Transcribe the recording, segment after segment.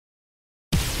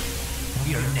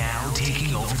We're now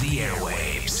taking over the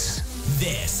airwaves.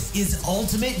 This is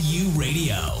Ultimate U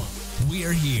Radio.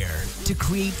 We're here to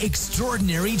create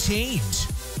extraordinary change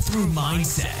through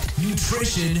mindset,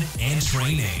 nutrition, and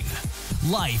training.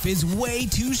 Life is way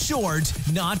too short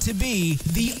not to be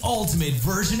the ultimate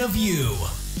version of you.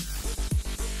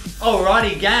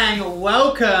 Alrighty, gang,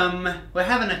 welcome. We're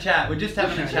having a chat. We're just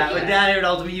having a chat. We're down here at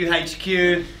Ultimate U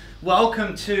HQ.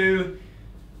 Welcome to,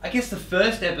 I guess, the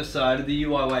first episode of the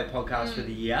UYway podcast for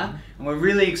the year. And we're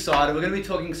really excited. We're going to be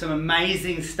talking some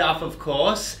amazing stuff, of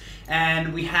course.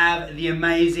 And we have the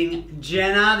amazing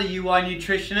Jenna, the UI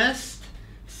nutritionist.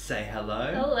 Say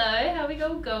hello. Hello, how are we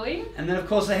all going? And then, of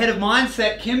course, the head of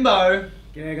mindset, Kimbo.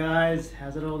 G'day guys,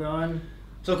 how's it all going?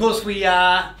 So, of course, we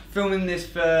are filming this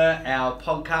for our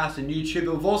podcast and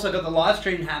YouTube. We've also got the live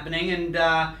stream happening, and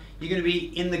you're going to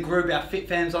be in the group, our Fit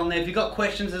Fams on there. If you've got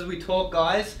questions as we talk,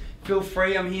 guys, feel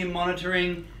free. I'm here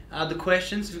monitoring the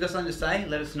questions. If you've got something to say,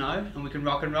 let us know, and we can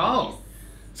rock and roll. Yes.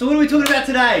 So what are we talking about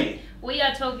today? We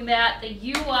are talking about the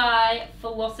UI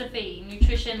philosophy,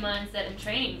 nutrition, mindset, and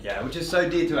training. Yeah, which is so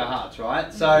dear to our hearts,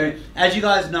 right? So, as you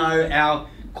guys know, our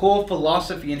core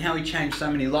philosophy and how we change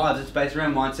so many lives, it's based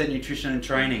around mindset, nutrition, and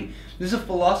training. This is a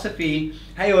philosophy,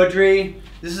 hey Audrey,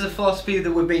 this is a philosophy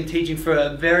that we've been teaching for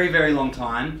a very, very long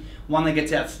time, one that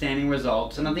gets outstanding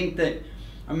results. And I think that,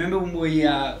 I remember when we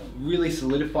really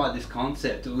solidified this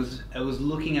concept, it was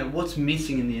looking at what's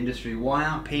missing in the industry. Why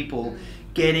aren't people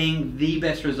getting the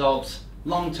best results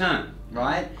long term,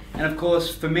 right? And of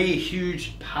course, for me, a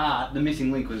huge part, the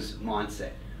missing link was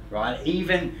mindset, right?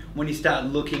 Even when you start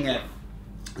looking at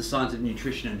the science of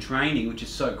nutrition and training, which is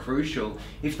so crucial,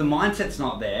 if the mindset's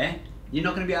not there, you're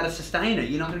not going to be able to sustain it.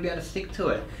 You're not going to be able to stick to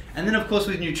it. And then, of course,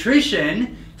 with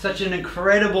nutrition, such an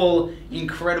incredible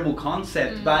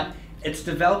concept, but it's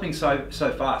developing so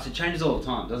fast. It changes all the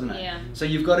time, doesn't it? Yeah. So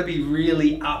you've got to be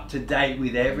really up to date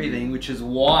with everything, which is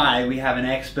why we have an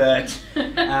expert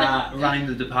running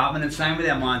the department, and same with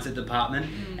our mindset department.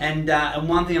 And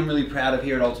one thing I'm really proud of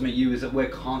here at Ultimate U is that we're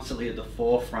constantly at the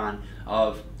forefront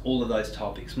of all of those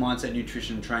topics, mindset,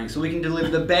 nutrition, and training, so we can deliver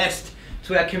the best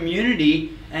to our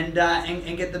community and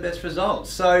get the best results.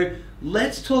 So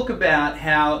let's talk about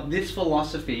how this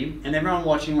philosophy, and everyone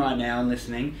watching right now and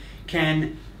listening,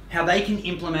 how they can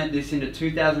implement this into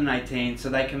 2018 so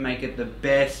they can make it the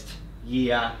best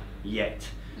year yet.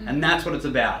 And that's what it's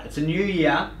about. It's a new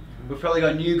year. We've probably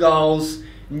got new goals,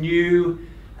 new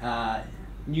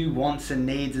wants and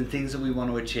needs and things that we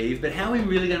want to achieve, but how are we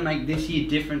really going to make this year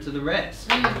different to the rest?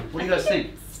 What do you guys think?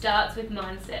 It starts with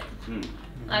mindset.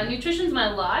 Nutrition's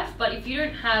my life, but if you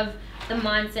don't have the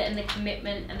mindset and the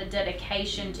commitment and the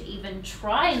dedication to even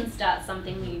try and start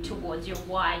something new towards your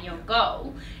why and your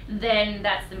goal, then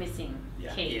that's the missing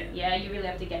key. Yeah, you really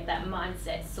have to get that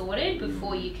mindset sorted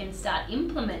before you can start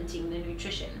implementing the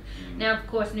nutrition. Now, of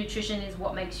course, nutrition is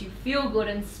what makes you feel good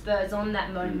and spurs on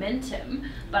that momentum,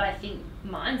 but I think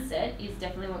mindset is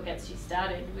definitely what gets you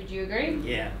started. Would you agree?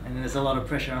 Yeah, and there's a lot of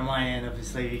pressure on my end,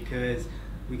 obviously, because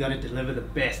we got to deliver the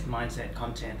best mindset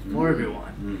content for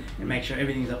everyone and make sure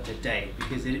everything's up to date,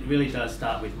 because it really does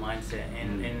start with mindset.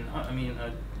 And I mean,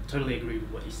 I totally agree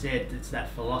with what you said. It's that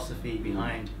philosophy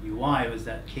behind UI was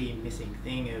that key missing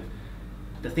thing of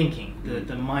the thinking,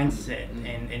 the mindset,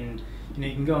 and you know,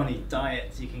 you can go on these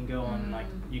diets, you can go on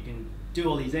you can do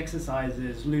all these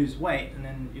exercises, lose weight, and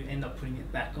then you end up putting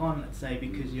it back on, let's say,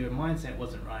 because your mindset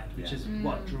wasn't right, which is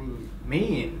what drew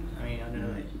me in. I mean, I don't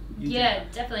know. Yeah,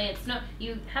 definitely. It's not.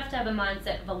 You have to have a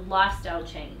mindset of a lifestyle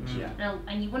change,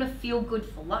 and you want to feel good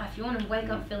for life. You want to wake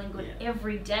up feeling good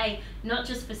every day, not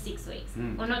just for 6 weeks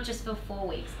or not just for 4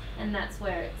 weeks. And that's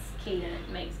where it's key,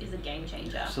 and is a game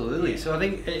changer. Absolutely. So I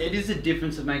think it is a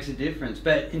difference that makes a difference.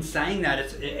 But in saying that,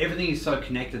 everything is so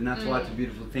connected, and that's why it's a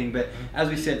beautiful thing. But as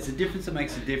we said, it's a difference that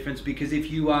makes a difference, because if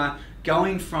you are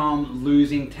going from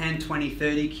losing 10, 20,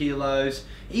 30 kilos,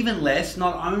 even less,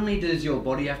 not only does your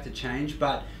body have to change,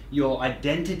 but your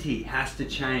identity has to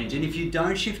change. And if you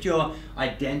don't shift your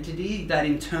identity, that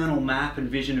internal map and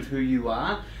vision of who you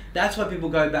are, that's why people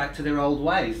go back to their old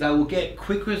ways. They will get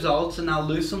quick results and they'll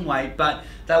lose some weight, but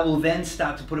they will then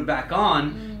start to put it back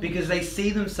on because they see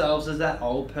themselves as that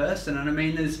old person. And I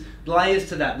mean, there's layers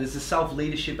to that. There's the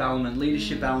self-leadership element,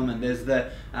 there's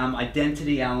the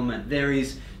identity element. There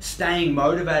is staying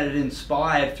motivated,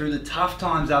 inspired through the tough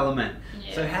times element.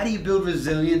 So how do you build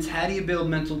resilience? How do you build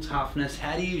mental toughness?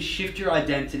 How do you shift your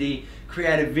identity,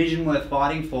 create a vision worth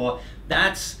fighting for?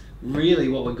 That's really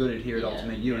what we're good at here at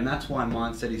Ultimate You, and that's why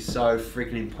mindset is so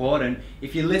freaking important.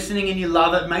 If you're listening and you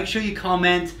love it, make sure you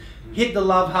comment, hit the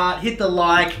love heart, hit the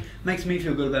like. Makes me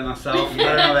feel good about myself. I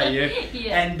don't know about you.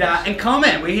 And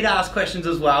comment. We're here to ask questions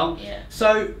as well.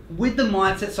 So with the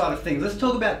mindset side of things, let's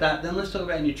talk about that. Then let's talk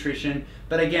about nutrition.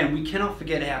 But again, we cannot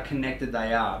forget how connected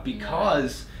they are,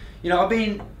 because you know, I've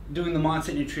been doing the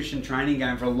mindset nutrition training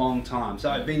game for a long time. So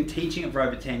I've been teaching it for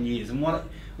over 10 years. And what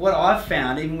I've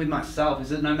found, even with myself, is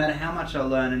that no matter how much I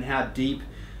learn and how deep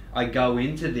I go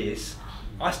into this,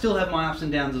 I still have my ups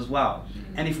and downs as well.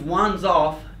 And if one's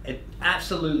off, it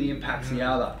absolutely impacts the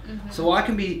other. So I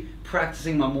can be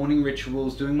practicing my morning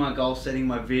rituals, doing my goal setting,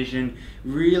 my vision,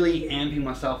 really amping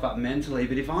myself up mentally.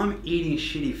 But if I'm eating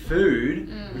shitty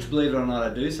food, which believe it or not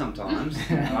I do sometimes,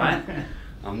 right?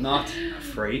 I'm not a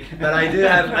freak, but I do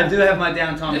have my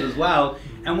down times as well.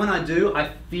 And when I do, I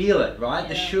feel it, right?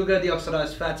 The sugar, the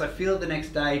oxidized fats, I feel it the next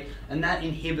day, and that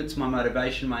inhibits my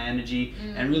motivation, my energy,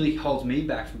 and really holds me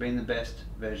back from being the best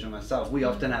version of myself. We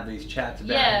often have these chats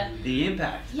about the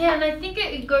impact. Yeah, and I think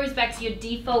it goes back to your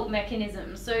default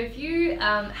mechanism. So if you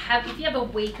have a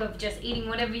week of just eating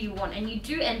whatever you want, and you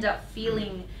do end up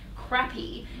feeling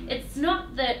crappy, it's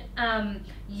not that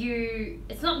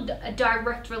it's not a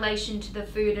direct relation to the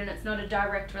food, and it's not a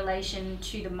direct relation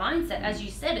to the mindset. As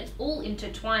you said, it's all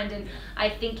intertwined. And I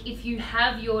think if you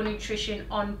have your nutrition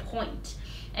on point,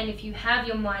 and if you have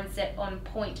your mindset on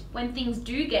point, when things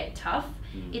do get tough,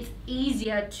 it's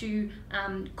easier to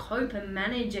cope and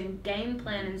manage and game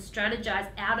plan and strategize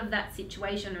out of that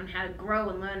situation on how to grow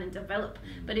and learn and develop.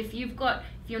 But if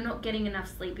you're not getting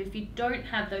enough sleep, if you don't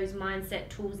have those mindset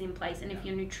tools in place, and if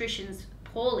your nutrition's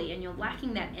poorly and you're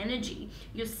lacking that energy,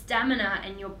 your stamina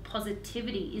and your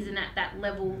positivity isn't at that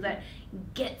level that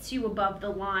gets you above the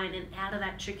line and out of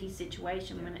that tricky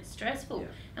situation when it's stressful.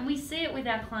 And we see it with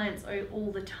our clients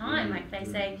all the time. Like they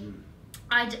say,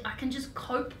 I can just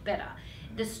cope better.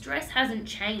 The stress hasn't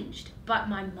changed, but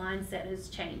my mindset has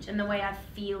changed, and the way I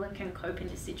feel and can cope in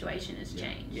this situation has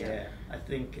changed. Yeah, I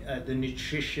think the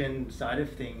nutrition side of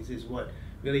things is what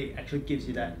really actually gives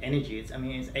you that energy. It's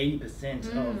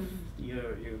 80% of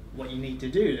your what you need to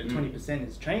do. The 20%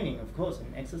 is training, of course,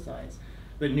 and exercise.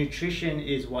 But nutrition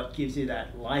is what gives you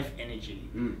that life energy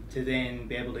to then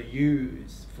be able to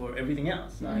use for everything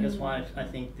else. That's why I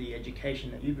think the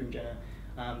education that you bring, Jenna,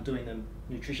 doing the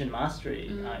nutrition mastery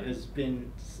has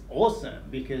been awesome,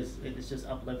 because it's just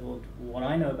up-leveled what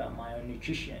I know about my own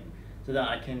nutrition, so that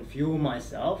I can fuel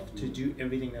myself to do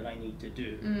everything that I need to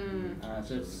do.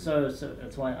 So it's so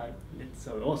that's why it's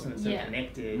so awesome. It's so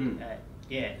connected.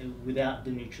 Without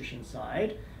the nutrition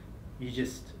side,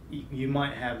 you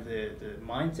might have the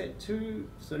mindset to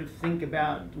sort of think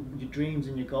about your dreams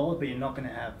and your goals, but you're not going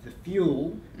to have the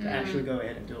fuel to actually go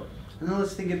ahead and do it. And then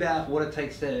let's think about what it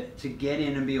takes to get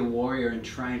in and be a warrior and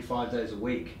train 5 days a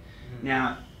week.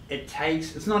 Now,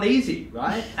 it's not easy,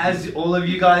 right? As all of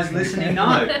you guys listening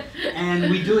know. And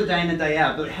we do it day in and day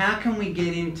out. But how can we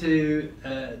get into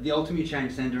the Ultimate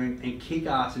Change Center and kick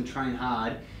ass and train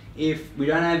hard if we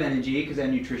don't have energy because our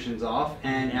nutrition's off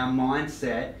and our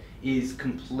mindset is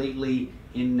completely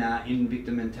in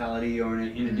victim mentality or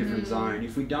in a different zone?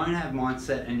 If we don't have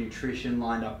mindset and nutrition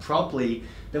lined up properly,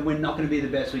 then we're not going to be the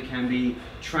best we can be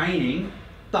training.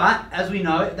 But as we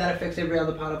know, that affects every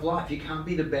other part of life. You can't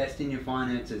be the best in your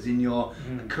finances, in your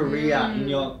career, in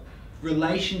your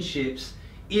relationships,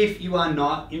 if you are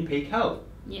not in peak health.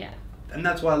 And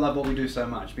that's why I love what we do so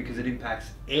much, because it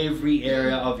impacts every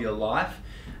area of your life.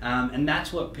 And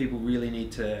that's what people really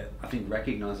need to, I think,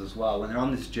 recognize as well. When they're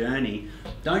on this journey,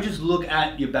 don't just look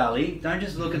at your belly, don't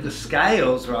just look at the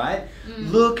scales, right?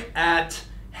 Look at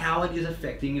how it is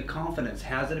affecting your confidence,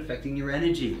 how's it affecting your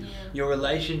energy, your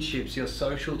relationships, your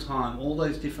social time, all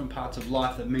those different parts of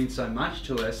life that mean so much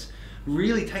to us.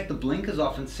 Really take the blinkers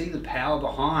off and see the power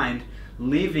behind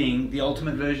living the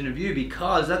ultimate version of you,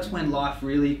 because that's when life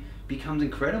really becomes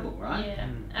incredible, right? Yeah,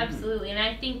 absolutely. And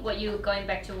I think going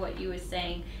back to what you were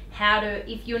saying,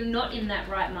 if you're not in that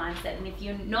right mindset, and if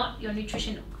your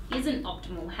nutrition isn't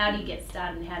optimal, how do you get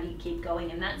started and how do you keep going?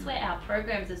 And that's where our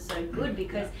programs are so good,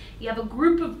 because you have a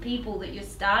group of people that you're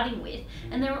starting with,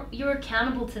 and you're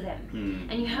accountable to them,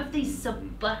 and you have these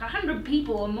 100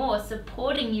 people or more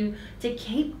supporting you to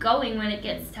keep going when it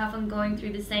gets tough and going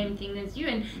through the same thing as you.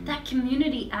 And that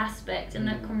community aspect and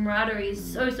that camaraderie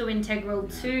is so integral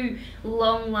to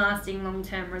long-lasting,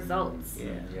 long-term results.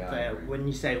 When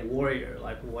you say warrior,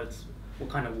 like what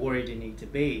kind of warrior do you need to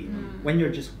be? When you're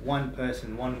just one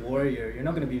person, one warrior, you're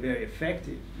not going to be very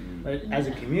effective. But as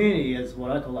a community, as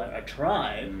what I call a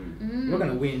tribe, we're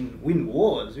going to win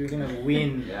wars. We're going to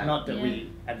win, not that we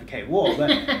advocate war, but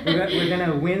we're going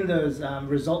to win those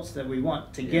results that we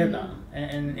want together.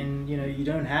 And you know, you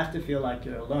don't have to feel like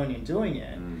you're alone in doing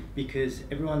it, because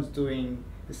everyone's doing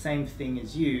the same thing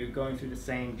as you, going through the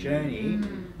same journey.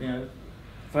 You know,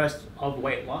 first of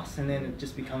weight loss, and then it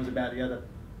just becomes about the other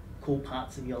cool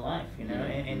parts of your life, you know,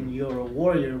 and you're a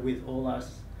warrior with all of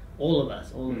us,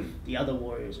 all of the other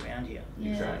warriors around here.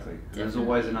 Exactly. There's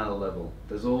always another level.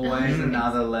 There's always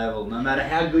another level. No matter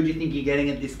how good you think you're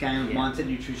getting at this game of mindset,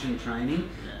 nutrition, training,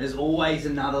 there's always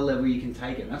another level you can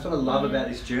take it. And that's what I love about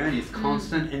this journey. It's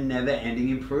constant and never-ending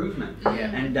improvement.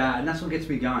 And that's what gets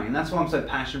me going. And that's why I'm so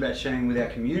passionate about sharing with our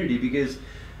community, because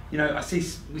you know,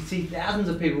 we see thousands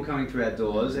of people coming through our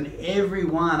doors, and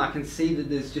everyone, I can see that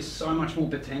there's just so much more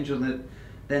potential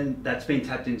than that's been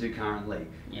tapped into currently.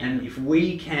 And if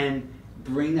we can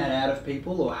bring that out of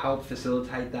people or help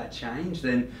facilitate that change,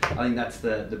 then I think that's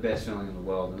the best feeling in the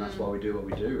world, and that's why we do what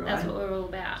we do, right? That's what we're all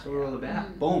about. That's what we're all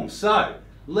about. Boom. So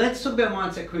let's talk about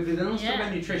mindset quickly, then let's talk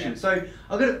about nutrition. So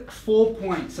I've got 4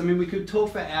 points. I mean, we could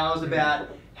talk for hours about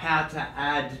how to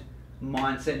add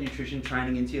mindset, nutrition,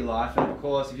 training into your life. And of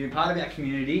course, if you're part of our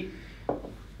community,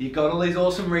 you've got all these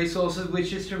awesome resources,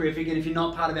 which is terrific. And if you're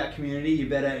not part of our community, you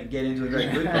better get into it very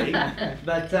quickly.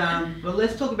 But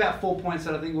let's talk about 4 points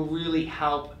that I think will really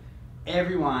help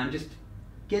everyone just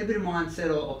get a bit of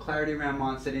mindset or clarity around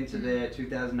mindset into their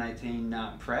 2018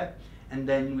 prep, and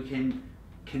then we can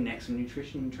connect some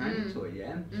nutrition and training to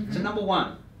it. So number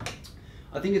one,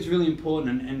 I think it's really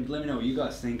important, and let me know what you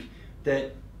guys think,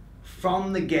 that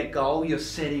from the get-go, you're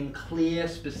setting clear,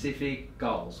 specific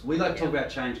goals. We like to talk about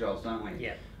change goals, don't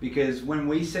we? Because when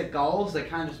we set goals, they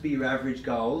can't just be your average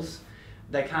goals.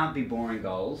 They can't be boring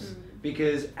goals.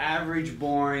 Because average,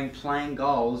 boring, plain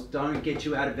goals don't get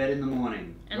you out of bed in the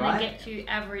morning. And they get you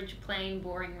average, plain,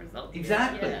 boring results.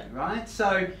 Exactly, right?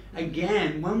 So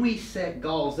again, when we set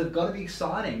goals, they've got to be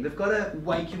exciting. They've got to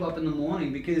wake you up in the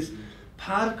morning, because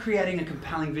part of creating a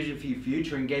compelling vision for your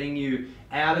future and getting you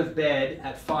out of bed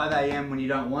at 5 a.m. when you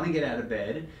don't want to get out of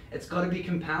bed, it's got to be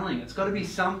compelling. It's got to be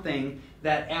something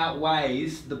that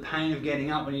outweighs the pain of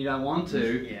getting up when you don't want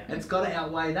to. It's got to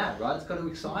outweigh that, right? It's got to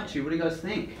excite you. What do you guys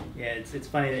think? Yeah, it's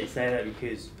funny that you say that,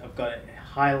 because I've got it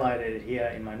highlighted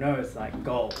here in my notes, like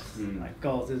goals. Like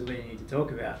goals is what you need to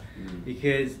talk about.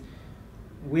 Because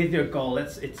with your goal,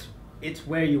 it's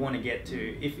where you want to get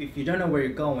to. If you don't know where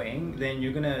you're going, then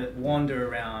you're going to wander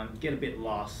around, get a bit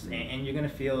lost, and you're going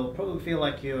to probably feel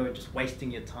like you're just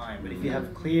wasting your time. But if you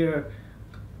have clear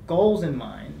goals in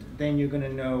mind, then you're going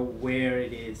to know where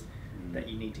it is that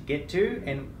you need to get to,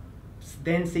 and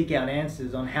then seek out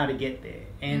answers on how to get there.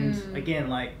 And again,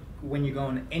 like when you go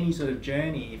on any sort of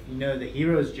journey, if you know the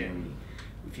hero's journey,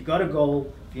 if you've got a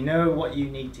goal, if you know what you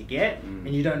need to get, and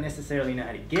you don't necessarily know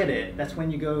how to get it, that's when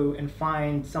you go and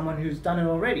find someone who's done it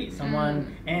already.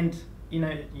 Someone, and you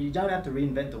know, you don't have to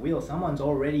reinvent the wheel. Someone's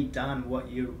already done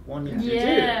what you're wanting to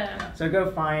do. So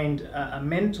go find a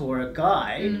mentor, a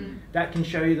guide that can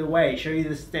show you the way, show you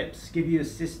the steps, give you a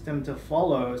system to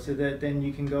follow, so that then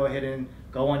you can go ahead and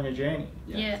go on your journey.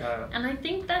 So, and I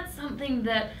think that's something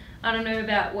that, I don't know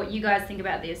about what you guys think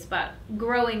about this, but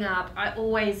growing up, I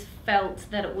always felt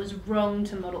that it was wrong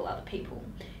to model other people,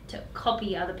 to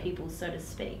copy other people, so to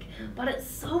speak. But it's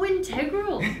so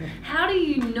integral. How do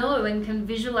you know and can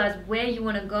visualize where you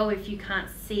want to go if you can't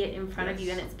see it in front of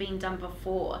you and it's been done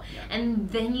before? And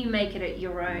then you make it at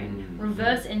your own.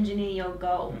 Reverse engineer your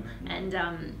goal. And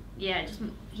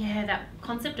that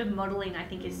concept of modeling, I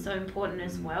think, is so important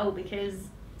as well, because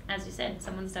as you said,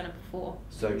 someone's done it before.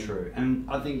 So true. And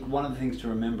I think one of the things to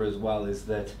remember as well is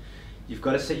that you've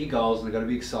got to set your goals, and they've got to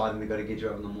be exciting, they've got to get you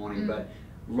up in the morning, but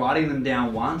writing them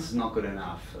down once is not good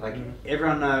enough. Like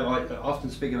everyone knows, I often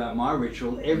speak about my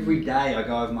ritual. Every day I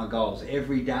go over my goals.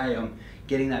 Every day I'm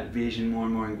getting that vision more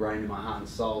and more ingrained in my heart and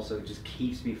soul, so it just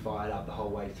keeps me fired up the whole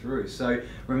way through. So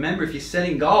remember, if you're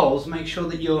setting goals, make sure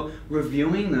that you're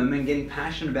reviewing them and getting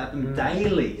passionate about them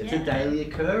daily. It's a daily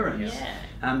occurrence.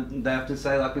 They often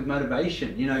say, like with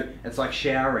motivation, you know, it's like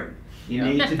showering. You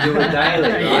need to do it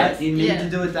daily, right? You need to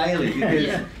do it daily,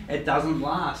 because it doesn't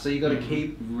last. So you've got to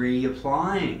keep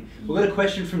reapplying. We've got a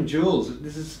question from Jules.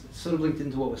 This is sort of linked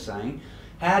into what we're saying.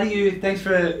 Thanks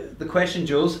for the question,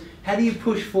 Jules. How do you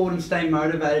push forward and stay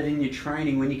motivated in your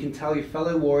training when you can tell your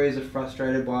fellow warriors are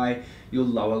frustrated by your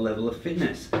lower level of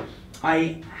fitness?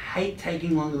 I hate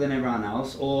taking longer than everyone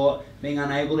else, or being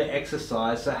unable to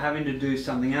exercise, so having to do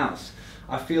something else.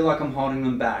 I feel like I'm holding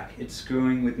them back. It's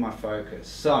screwing with my focus.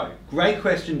 So, great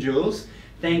question, Jules.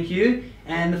 Thank you.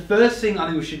 And the first thing I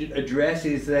think we should address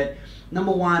is that,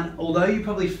 number one, although you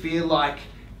probably feel like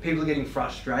people are getting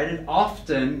frustrated.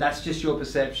 Often that's just your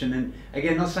perception. And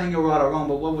again, not saying you're right or wrong,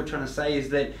 but what we're trying to say is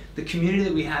that the community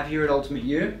that we have here at Ultimate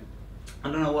You,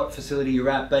 I don't know what facility you're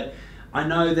at, but I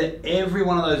know that every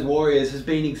one of those warriors has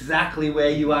been exactly where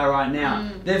you are right now.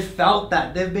 They've felt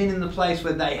that. They've been in the place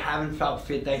where they haven't felt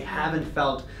fit. They haven't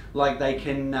felt like they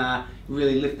can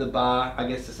really lift the bar, I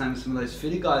guess the same as some of those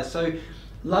fitter guys. So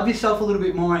love yourself a little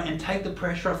bit more and take the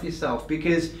pressure off yourself,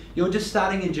 because you're just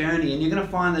starting a journey, and you're going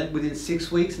to find that within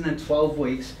 6 weeks and then 12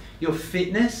 weeks, your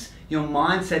fitness, your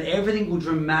mindset, everything will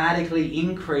dramatically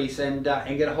increase and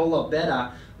get a whole lot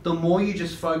better. The more you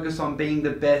just focus on being the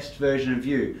best version of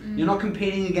you. You're not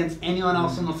competing against anyone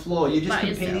else on the floor. You're just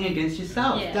competing against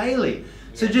yourself daily.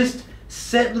 So just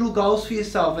set little goals for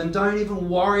yourself and don't even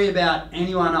worry about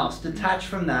anyone else. Detach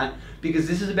from that, because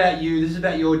this is about you, this is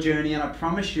about your journey, and I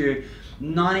promise you,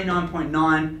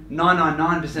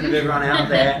 99.9999% of everyone out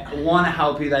there want to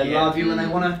help you. They love you, and they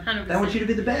want you to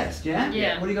be the best. What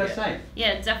do you guys say?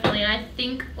 Yeah, definitely. And I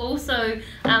think also,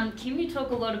 Kim, you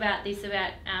talk a lot about this,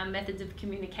 about methods of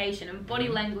communication, and body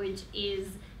language is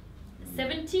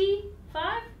 75%.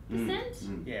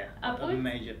 Yeah, upwards? a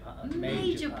major part.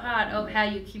 Major part of how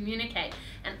you communicate.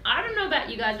 And I don't know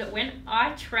about you guys, but when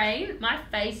I train, my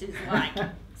face is like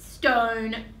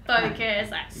stone focus,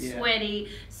 like sweaty.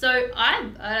 So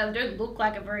I don't look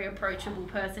like a very approachable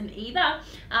person either.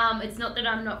 It's not that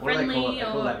I'm not friendly they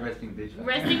call that resting bitch face.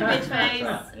 Resting bitch face.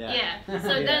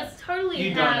 So that's totally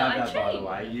how I train. By the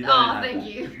way. You Thank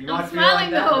you. I'm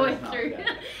smiling the whole way through.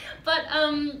 But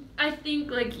I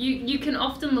think like you can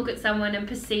often look at someone and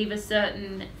perceive a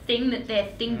certain thing that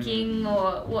they're thinking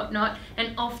or whatnot,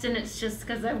 and often it's just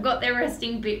because they've got their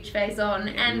resting bitch face on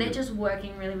and they're just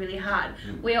working really, really hard.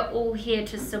 We are all here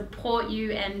to support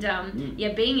you, and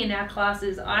being in our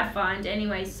classes, I find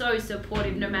anyway, so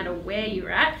supportive no matter where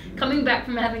you're at. Coming back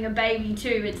from having a baby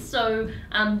too, it's so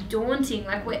daunting.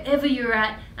 Like wherever you're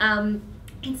at,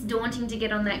 it's daunting to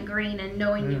get on that green, and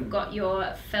knowing you've got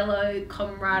your fellow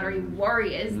camaraderie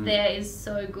warriors there is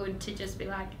so good to just be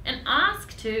like, and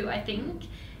ask too, I think.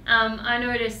 I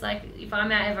notice like if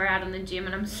I'm ever out in the gym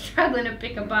and I'm struggling to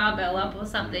pick a barbell up or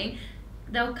something,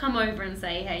 they'll come over and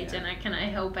say, hey Jenna, can I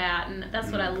help out? And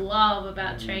that's what I love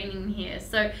about training here.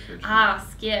 So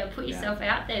ask, put yourself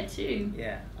out there too.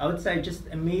 Yeah, I would say just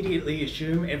immediately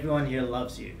assume everyone here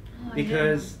loves you,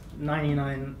 because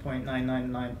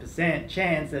 99.999%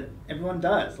 chance that everyone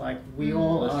does. Like we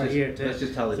all are here to. Let's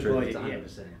just tell the truth. It's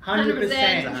 100%.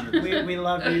 100%. We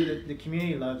love you. The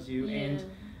community loves you, and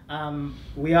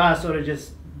we are sort of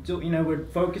just we're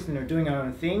focused and we're doing our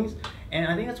own things. And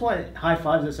I think that's why high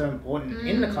fives are so important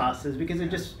in the classes, because it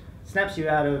just snaps you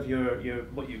out of your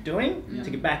what you're doing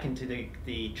to get back into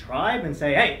the tribe and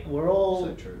say, hey, we're all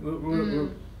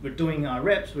we're doing our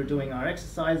reps, we're doing our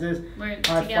exercises, we're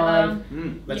high together.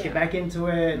 five, let's get back into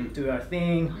it, do our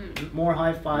thing, more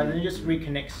high fives, and it just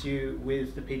reconnects you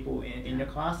with the people in your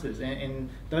classes.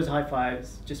 And those high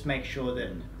fives just make sure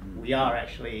that we are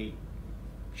actually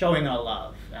showing our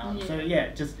love. So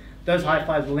just those high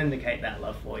fives will indicate that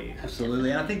love for you. Absolutely.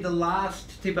 And I think the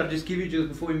last tip I'll just give you, Jules,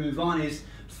 before we move on, is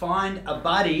find a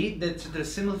buddy that's at a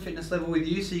similar fitness level with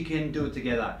you, so you can do it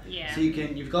together. So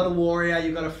you've got a warrior,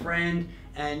 you've got a friend,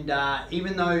 and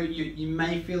even though you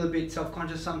may feel a bit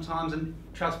self-conscious sometimes, and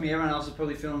trust me, everyone else is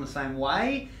probably feeling the same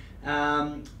way,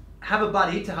 have a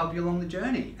buddy to help you along the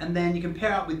journey, and then you can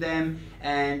pair up with them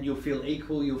and you'll feel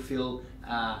equal, you'll feel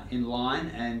in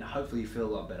line, and hopefully you feel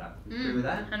a lot better. Agree with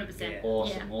that? 100%.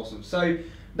 Awesome. So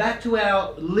back to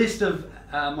our list of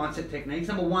mindset techniques.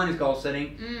 Number one is goal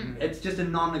setting. It's just a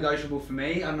non-negotiable for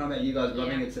me. I don't know about you guys, but I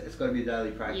think it's got to be a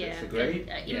daily practice. Agreed?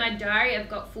 In my diary, I've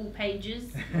got full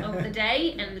pages of the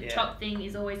day, and the top thing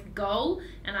is always goal,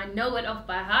 and I know it off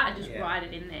by heart. I just write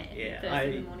it in there first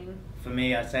thing in the morning. For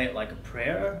me, I say it like a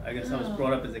prayer. I guess I was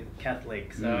brought up as a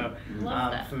Catholic, so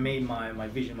for me, my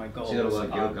vision, my goals. So you got a lot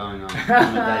of guilt going on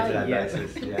a day-to-day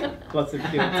basis. Lots of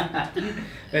guilt.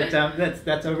 But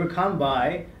that's overcome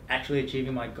by actually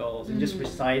achieving my goals and just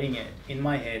reciting it in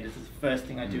my head. This is the first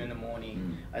thing I do in the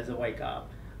morning as I wake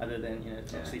up, other than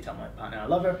obviously tell my partner I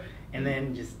love her, and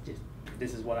then just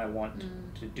this is what I want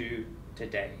to do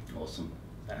today. Awesome.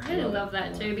 I really love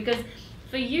that too, because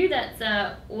for you that's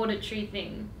a auditory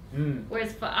thing,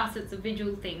 whereas for us it's a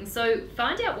visual thing. So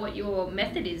find out what your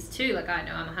method is too. Like I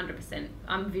know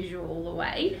I'm visual all the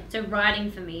way, so writing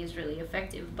for me is really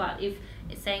effective, but if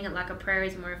it's saying it like a prayer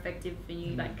is more effective for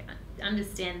you, like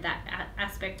understand that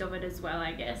aspect of it as well,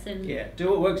 I guess. And do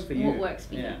what works for you. What works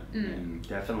for you.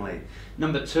 Definitely.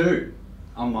 Number two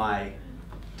on my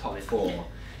top 4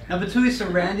 Number 2 is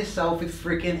surround yourself with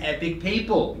freaking epic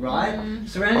people, right?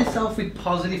 Surround yourself with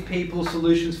positive people,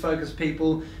 solutions-focused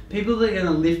people, people that are going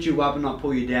to lift you up and not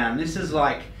pull you down. This is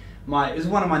like this is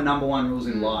one of my number 1 rules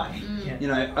in life. You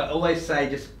know, I always say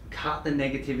just cut the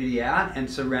negativity out and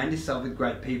surround yourself with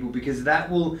great people, because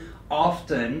that will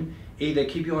often either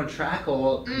keep you on track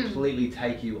or completely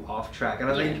take you off track. And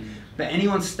I think for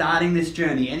anyone starting this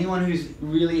journey, anyone who's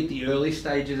really at the early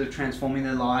stages of transforming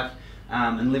their life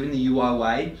and living the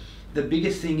UYway, the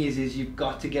biggest thing is you've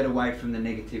got to get away from the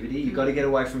negativity. You've got to get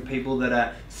away from people that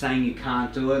are saying you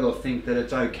can't do it or think that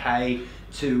it's okay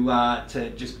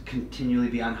to just continually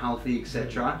be unhealthy,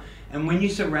 etc. And when you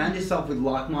surround yourself with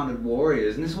like-minded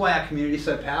warriors, and this is why our community is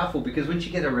so powerful, because once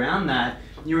you get around that,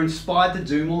 you're inspired to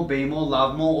do more, be more,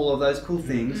 love more, all of those cool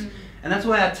things. And that's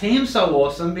why our team's so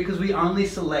awesome, because we only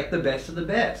select the best of the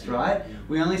best, right?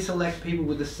 We only select people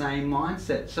with the same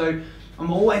mindset. So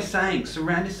I'm always saying,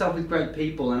 surround yourself with great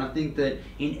people. And I think that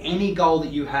in any goal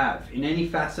that you have, in any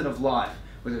facet of life,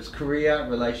 whether it's career,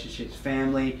 relationships,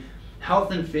 family,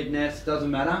 health and fitness,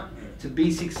 doesn't matter. To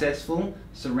be successful,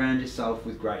 surround yourself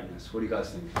with greatness. What do you guys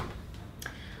think?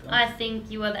 I think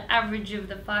you are the average of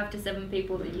the 5 to 7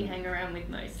 people that you hang around with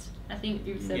most. I think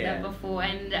you've said that before,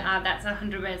 and that's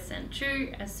 100%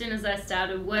 true. As soon as I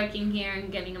started working here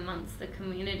and getting amongst the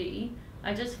community,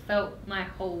 I just felt my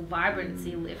whole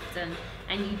vibrancy lift, and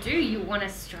you want to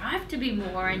strive to be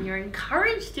more, and you're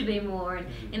encouraged to be more, and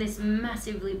in this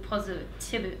massively positive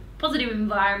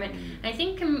environment. And I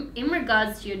think in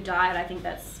regards to your diet, I think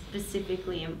that's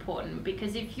specifically important,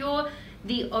 because if you're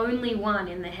the only one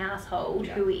in the household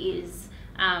who is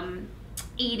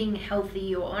eating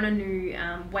healthy or on a new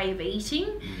way of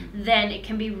eating, then it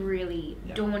can be really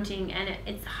daunting, and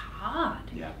it's hard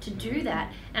to do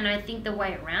that. And I think the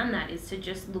way around that is to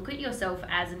just look at yourself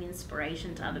as an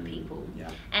inspiration to other people.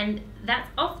 And that's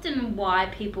often why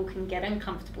people can get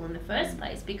uncomfortable in the first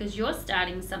place, because you're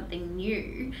starting something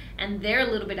new and they're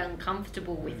a little bit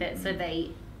uncomfortable with it, so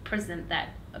they present that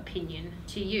opinion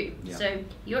to you. So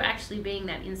you're actually being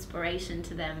that inspiration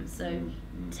to them. So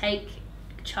take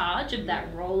charge of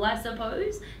that role, I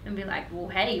suppose, and be like, well,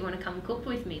 hey, you want to come cook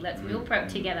with me? Let's meal prep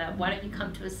together. Why don't you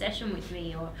come to a session with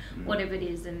me, or whatever it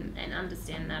is, and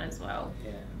understand that as well.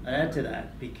 I add to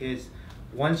that, because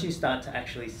once you start to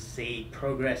actually see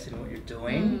progress in what you're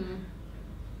doing,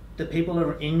 the people that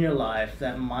are in your life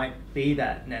that might be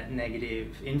that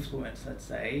negative influence, let's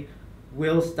say,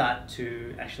 will start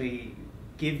to actually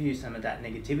give you some of that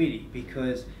negativity,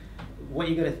 because what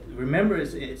you got to remember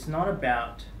is it's not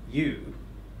about you.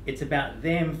 It's about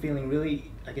them feeling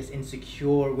really, I guess,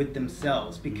 insecure with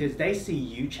themselves, because they see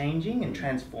you changing and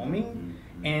transforming,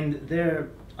 and they're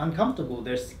uncomfortable.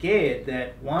 They're scared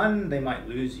that, one, they might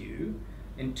lose you,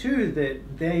 and two,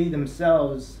 that they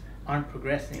themselves aren't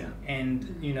progressing.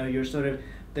 And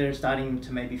they're starting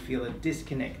to maybe feel a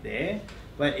disconnect there.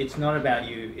 But it's not about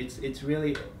you. It's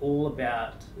really all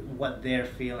about what they're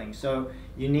feeling. So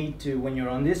you need to, when you're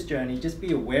on this journey, just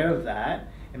be aware of that,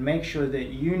 and make sure that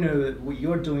you know that what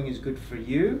you're doing is good for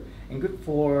you and good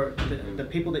for the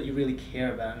people that you really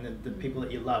care about, and the people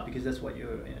that you love, because that's what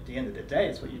you're, at the end of the day,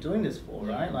 it's what you're doing this for,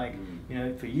 right? Like,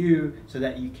 for you, so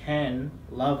that you can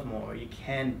love more, you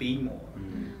can be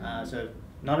more. So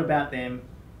not about them,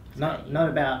 not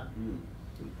about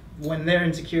when their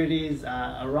insecurities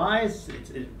arise.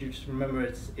 Just remember,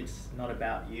 it's not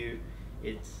about you,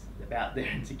 it's about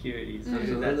their insecurities.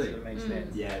 Absolutely. That's what makes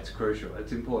sense. Yeah, it's crucial.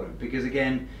 It's important, because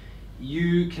again,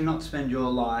 you cannot spend your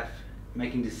life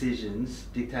making decisions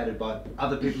dictated by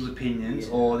other people's opinions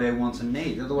or their wants and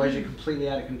needs. Otherwise, you're completely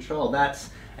out of control.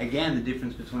 That's, again, the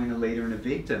difference between a leader and a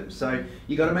victim. So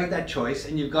you got to make that choice,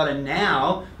 and you've got to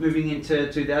now, moving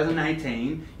into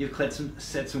 2018, you've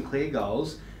set some clear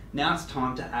goals. Now it's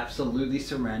time to absolutely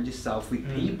surround yourself with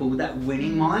people with that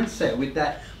winning mindset, with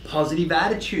that positive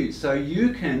attitude, so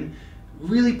you can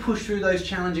really push through those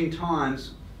challenging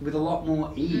times with a lot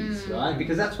more ease, right?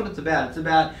 Because that's what it's about.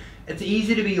 It's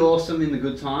easy to be awesome in the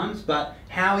good times, but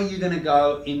how are you going to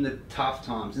go in the tough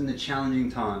times, in the challenging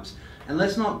times? And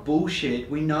let's not bullshit.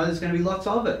 We know there's going to be lots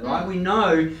of it, right? We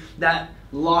know that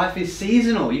life is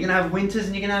seasonal. You're going to have winters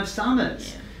and you're going to have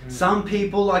summers. Some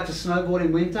people like to snowboard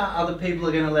in winter, other people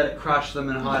are going to let it crush them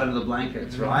and hide under the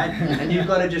blankets, right? And you've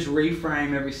got to just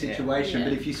reframe every situation.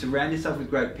 But if you surround yourself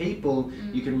with great people,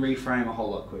 you can reframe a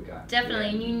whole lot quicker. Definitely,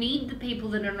 and you need the people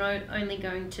that are not only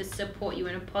going to support you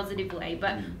in a positive way,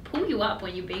 but pull you up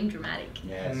when you're being dramatic.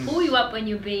 Pull you up when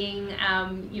you're being,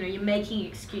 you're making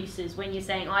excuses, when you're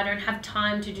saying, oh, I don't have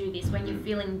time to do this, when you're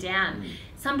feeling down.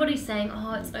 Somebody saying,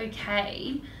 oh, it's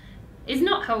okay, is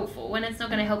not helpful, and it's not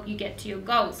going to help you get to your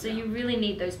goals. So you really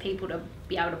need those people to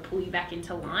be able to pull you back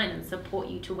into line and support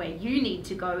you to where you need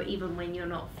to go, even when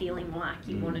you're not feeling like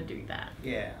you want to do that.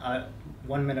 Yeah,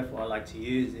 one metaphor I like to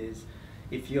use is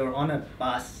if you're on a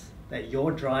bus that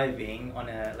you're driving on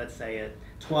a, let's say, a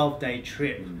 12-day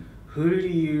trip, who do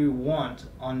you want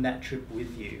on that trip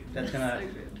with you? That's gonna so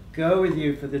good. Go with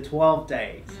you for the 12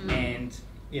 days. And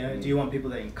you know, do you want people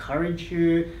that encourage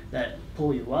you, that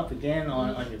pull you up again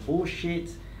on your bullshit?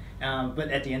 But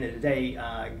at the end of the day,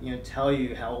 you know, tell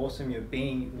you how awesome you're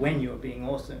being when you're being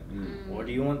awesome. Or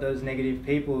do you want those negative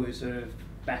people who sort of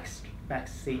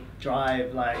backseat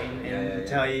drive, like, and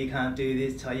tell you can't do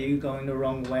this, tell you you're going the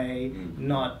wrong way,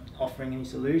 not offering any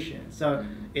solutions. So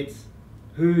it's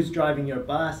who's driving your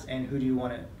bus and who do you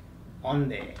want it on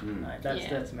there. Right?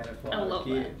 That's a metaphor. I love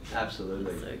that.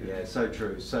 Absolutely. So yeah, so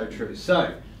true, so true.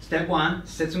 So, step 1,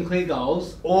 set some clear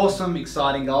goals. Awesome,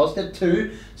 exciting goals. Step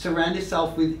 2, surround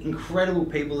yourself with incredible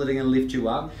people that are going to lift you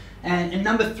up. And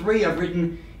number 3, I've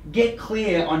written, get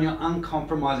clear on your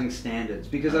uncompromising standards,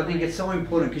 because I think it's so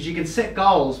important, because you can set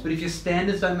goals, but if your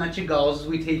standards don't match your goals, as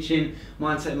we teach in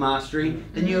Mindset Mastery,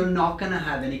 then you're not going to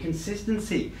have any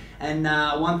consistency. And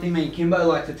one thing me and Kimbo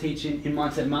like to teach in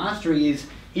Mindset Mastery is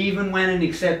even when and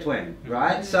except when,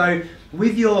 right? So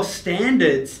with your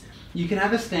standards, you can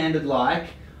have a standard like,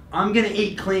 I'm going to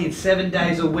eat clean 7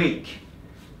 days a week,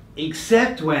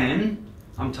 except when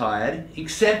I'm tired,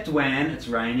 except when it's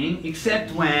raining,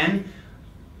 except when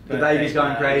the baby's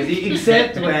going crazy,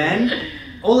 except when,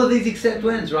 all of these except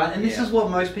whens, right? And this is what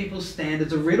most people's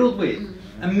standards are riddled with.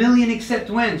 A million except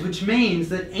whens, which means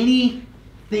that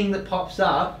anything that pops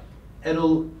up,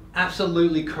 it'll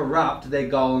absolutely corrupt their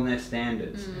goal and their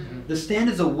standards. The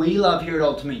standards that we love here at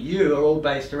Ultimate You are all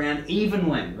based around even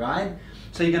when, right?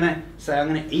 So you're going to say, I'm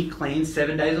going to eat clean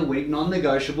 7 days a week,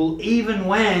 non-negotiable, even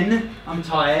when I'm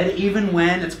tired, even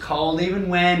when it's cold, even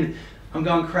when I'm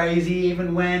going crazy,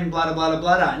 even when blah, blah, blah,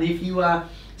 blah. And if you are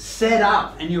set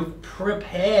up and you're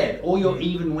prepared, all your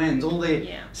even whens, all the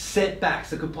setbacks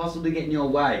that could possibly get in your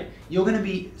way, you're going to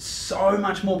be so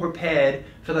much more prepared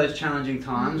for those challenging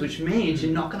times, which means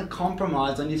you're not going to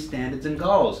compromise on your standards and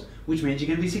goals, which means you're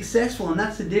going to be successful. And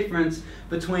that's the difference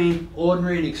between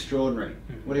ordinary and extraordinary.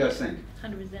 What do you guys think?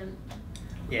 100%.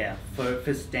 Yeah,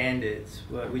 for standards,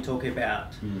 we talk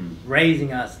about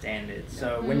raising our standards.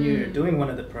 So when you're doing one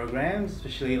of the programs,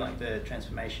 especially like the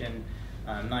Transformation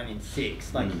 9 in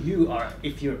 6, like you are,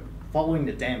 if you're following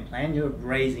the damn plan, you're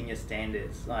raising your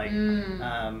standards. Like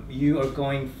you are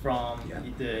going from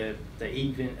the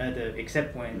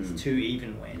except whens to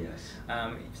even when.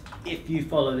 If you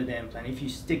follow the damn plan, if you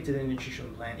stick to the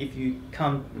nutrition plan, if you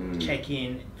come check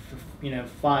in for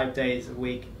 5 days a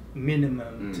week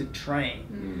minimum to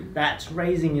train, that's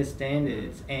raising your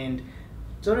standards and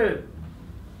sort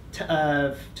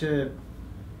of to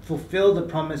fulfill the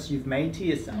promise you've made to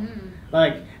yourself.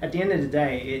 Like at the end of the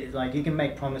day, like you can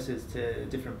make promises to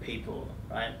different people,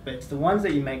 right? But it's the ones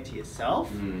that you make to yourself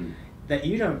that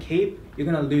you don't keep, you're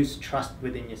going to lose trust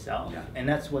within yourself. And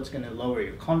that's what's going to lower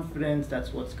your confidence.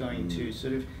 That's what's going to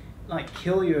sort of like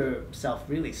kill yourself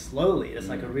really slowly. It's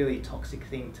like a really toxic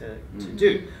thing to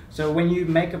do. So when you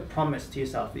make a promise to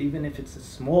yourself, even if it's a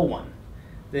small one,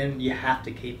 then you have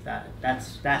to keep that.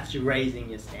 That's raising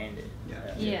your standard.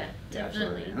 Yeah,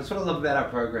 definitely. And that's what I love about our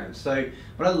program. So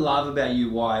what I love about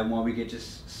UY and why we get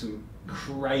just some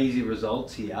crazy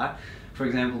results here, for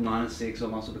example 9 and 6 or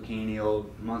Muscle Bikini or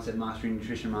Mindset Mastery,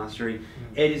 Nutrition Mastery,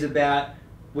 it is about,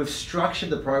 we've structured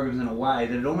the programs in a way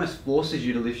that it almost forces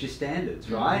you to lift your standards,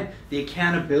 right? The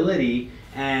accountability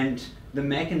and the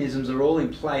mechanisms are all in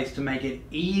place to make it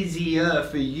easier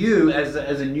for you as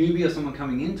a newbie or someone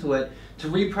coming into it to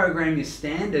reprogram your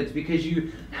standards, because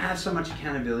you have so much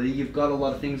accountability, you've got a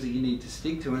lot of things that you need to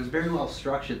stick to, and it's very well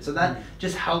structured. So that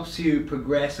just helps you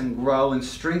progress and grow and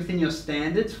strengthen your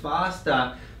standards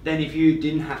faster than if you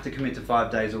didn't have to commit to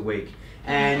 5 days a week.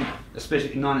 And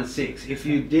especially 9 and 6, if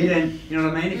you didn't, you know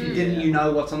what I mean? If you didn't, you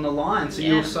know what's on the line, so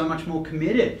you're so much more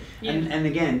committed. And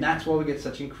again, that's why we get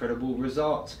such incredible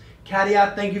results.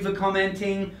 Katia, thank you for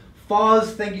commenting.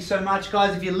 Foz, thank you so much,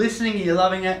 guys. If you're listening and you're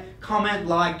loving it, comment,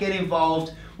 like, get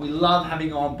involved. We love having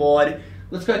you on board.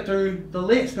 Let's go through the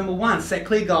list. Number 1, set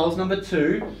clear goals. Number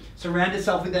 2, surround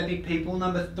yourself with epic people.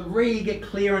 Number 3, get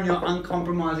clear on your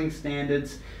uncompromising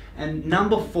standards. And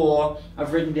number 4,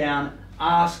 I've written down,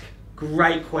 ask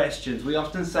great questions. We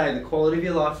often say the quality of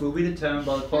your life will be determined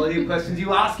by the quality of questions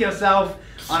you ask yourself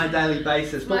on a daily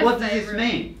basis. But what does this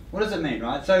mean? What does it mean,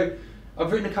 right? So I've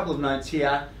written a couple of notes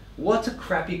here. What's a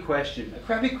crappy question? A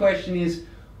crappy question is,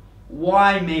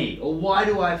 why me? Or why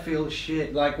do I feel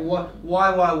shit? Like,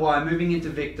 why? Moving into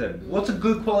victim. What's a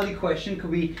good quality question?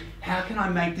 Could be, how can I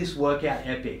make this workout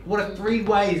epic? What are 3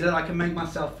 ways that I can make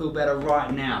myself feel better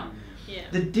right now? Yeah.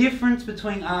 The difference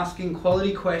between asking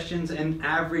quality questions and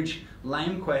average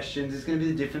lame questions is going to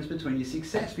be the difference between your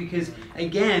success, because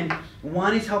again,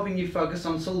 one is helping you focus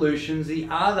on solutions, the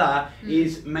other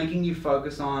is making you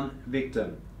focus on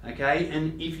victim. Okay,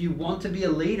 and if you want to be a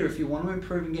leader, if you want to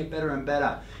improve and get better and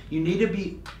better, you need to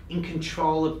be in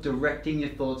control of directing your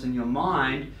thoughts and your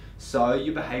mind so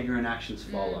your behavior and actions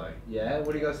follow. Yeah,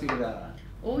 what do you guys think about that?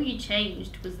 All you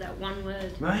changed was that one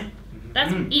word. Right?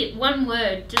 That's it, one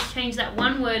word. Just change that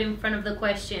one word in front of the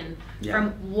question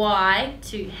from why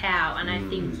to how. And I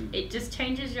think it just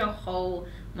changes your whole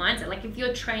mindset. Like if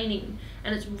you're training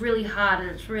and it's really hard and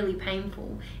it's really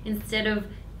painful, instead of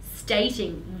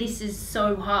stating this is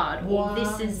so hard or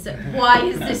why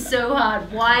is this so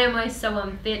hard? Why am I so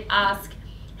unfit? Ask,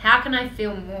 how can I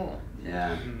feel more?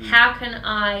 Yeah. How can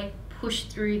I push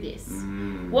through this?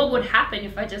 What would happen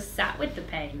if I just sat with the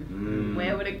pain?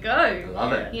 Where would it go? I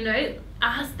love it. You know,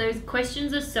 ask those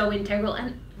questions are so integral,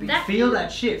 and You feel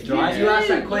that shift, right? You ask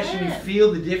that question, yeah. you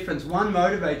feel the difference. One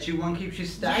motivates you, one keeps you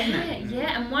stagnant.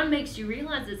 Yeah, and one makes you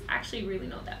realize it's actually really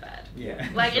not that bad. Yeah.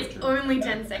 Like it's only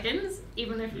 10 seconds,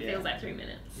 even if it feels like 3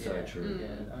 minutes. So true.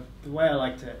 Yeah. The way I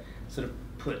like to sort of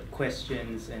put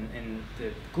questions and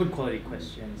the good quality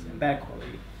questions and bad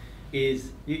quality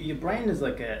is your brain is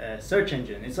like a search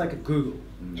engine. It's like a Google,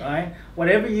 right?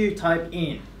 Whatever you type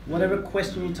in, whatever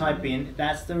question you type in,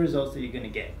 that's the results that you're going to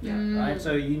get, right?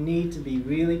 So you need to be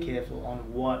really careful on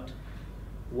what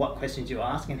questions you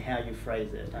ask and how you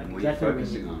phrase it. Like and what you're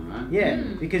focusing on, right? Yeah,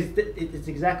 because it's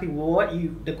exactly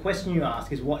the question you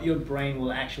ask is what your brain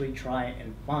will actually try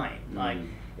and find. Like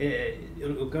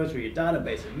it'll go through your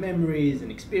database of memories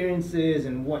and experiences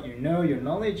and what you know, your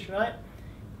knowledge, right?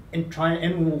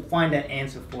 And we'll find that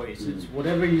answer for you. So it's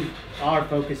whatever you are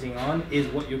focusing on is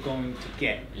what you're going to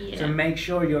get. Yeah. So make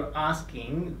sure you're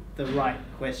asking the right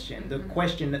question, the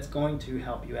question that's going to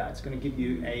help you out. It's going to give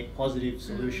you a positive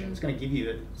solution. It's going to give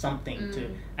you something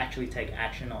to actually take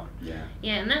action on. Yeah,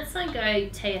 and that's like I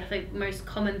tell the most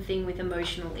common thing with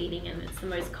emotional eating, and it's the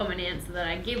most common answer that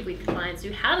I give with clients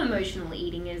who have emotional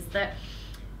eating is that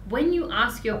when you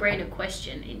ask your brain a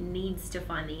question, it needs to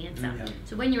find the answer.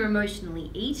 So when you're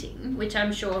emotionally eating, which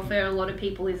I'm sure for a lot of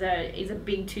people is a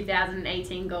big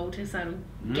 2018 goal to sort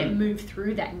of get moved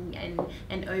through that and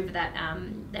over that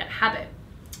that habit,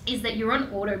 is that you're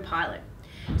on autopilot.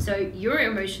 So you're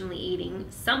emotionally eating,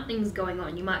 something's going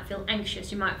on. You might feel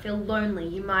anxious, you might feel lonely,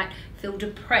 you might feel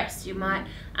depressed, you might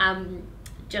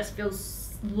just feel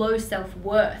low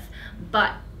self-worth,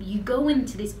 but you go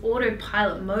into this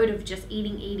autopilot mode of just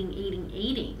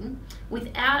eating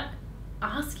without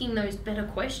asking those better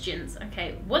questions.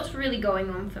 Okay, what's really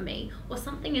going on for me? Or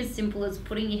something as simple as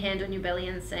putting your hand on your belly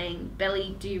and saying,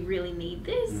 belly, do you really need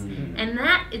this? And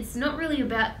that, it's not really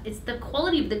about, it's the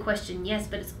quality of the question, yes,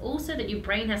 but it's also that your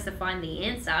brain has to find the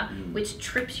answer, which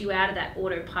trips you out of that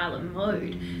autopilot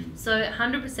mode. So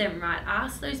 100% right,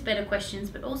 ask those better questions,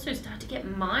 but also start to get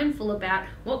mindful about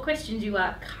what questions you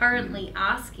are currently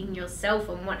asking yourself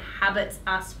and what habits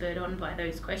are spurred on by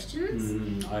those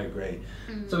questions. I agree.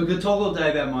 So we could talk all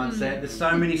day about mindset. There's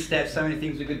so many steps, so many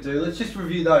things we could do. Let's just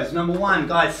review those. Number 1,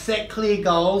 guys, set clear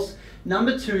goals.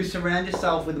 Number 2, surround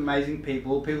yourself with amazing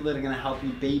people that are going to help you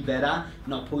be better,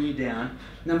 not pull you down.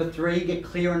 Number 3, get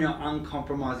clear on your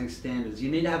uncompromising standards. You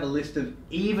need to have a list of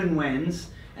even wins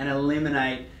and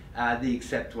eliminate the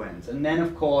accept wins. And then,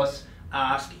 of course,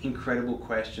 ask incredible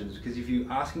questions, because if you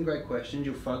asking great questions,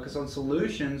 you'll focus on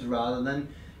solutions rather than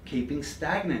keeping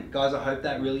stagnant. Guys, I hope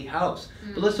that really helps.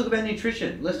 But let's talk about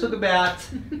nutrition. Let's talk about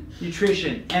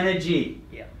nutrition, energy,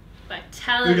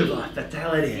 vitality, food of life,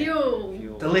 vitality,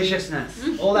 fuel,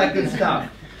 deliciousness, all that good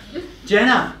stuff.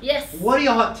 Jenna, yes, what are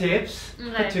your hot tips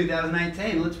for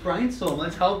 2018? Let's brainstorm.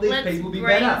 Let's help these people be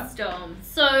better.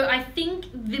 So I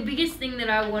think the biggest thing that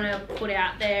I want to put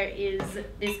out there is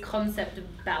this concept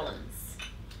of balance.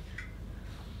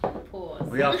 Pause.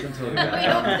 We often talk about we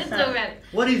often talk about it.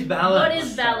 What is balance? What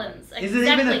is balance? Is it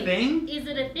even a thing? Is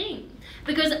it a thing?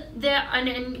 Because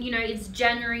and you know, it's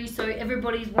January, so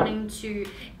everybody's wanting to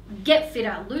get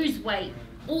fitter, lose weight,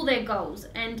 all their goals.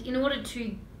 And in order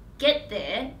to get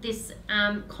there, this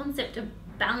concept of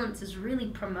balance is really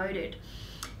promoted.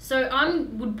 So I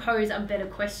would pose a better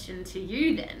question to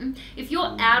you then. If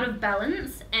you're out of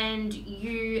balance and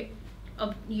you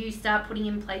start putting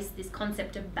in place this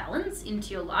concept of balance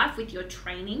into your life with your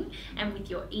training and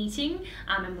with your eating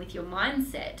and with your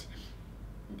mindset,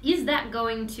 is that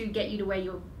going to get you to where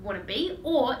you want to be,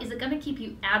 or is it going to keep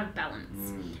you out of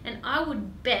balance? And I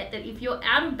would bet that if you're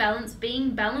out of balance,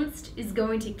 being balanced is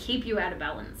going to keep you out of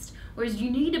balance. Whereas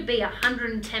you need to be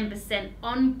 110%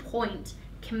 on point,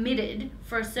 committed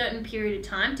for a certain period of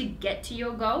time to get to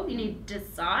your goal. You need to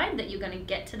decide that you're going to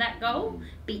get to that goal,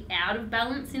 be out of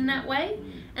balance in that way,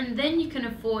 and then you can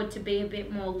afford to be a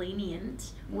bit more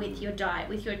lenient with your diet,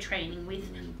 with your training, with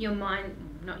your mind,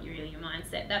 not really your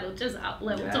mindset, that'll just up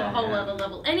level to a whole other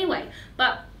level anyway,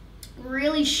 but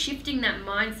really shifting that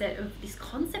mindset of this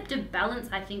concept of balance,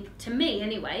 I think, to me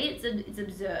anyway, it's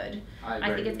absurd.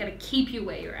 I think it's going to keep you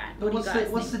where you're at. But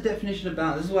what's the definition of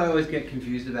balance? This is why I always get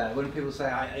confused about it. When people say,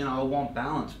 I want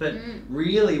balance, but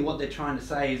really what they're trying to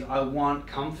say is, I want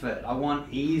comfort, I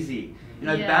want easy.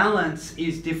 Balance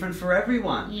is different for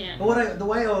everyone. Yeah. But the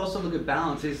way I also look at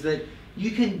balance is that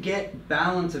you can get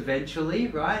balance eventually,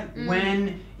 right?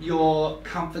 When your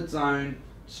comfort zone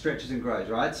stretches and grows,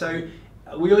 right? So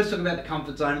we always talk about the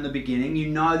comfort zone in the beginning. You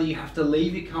know that you have to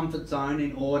leave your comfort zone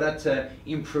in order to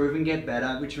improve and get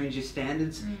better, which means your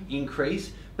standards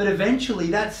increase. But eventually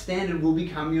that standard will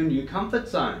become your new comfort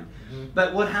zone.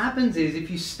 But what happens is, if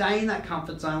you stay in that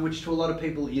comfort zone, which to a lot of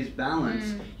people is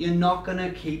balance, you're not going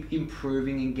to keep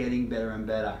improving and getting better and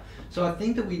better. So I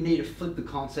think that we need to flip the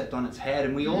concept on its head,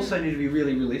 and we also need to be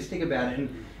really realistic about it.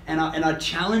 And I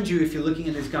challenge you, if you're looking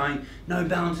at this going, no,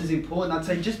 balance is important, I'd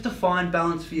say just define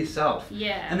balance for yourself.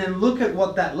 Yeah. And then look at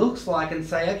what that looks like and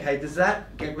say, okay, does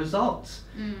that get results?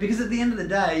 Because at the end of the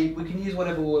day, we can use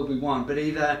whatever word we want, but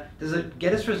either does it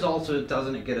get us results or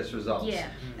doesn't it get us results? Yeah.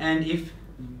 And if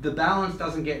the balance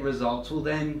doesn't get results, well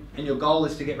then, and your goal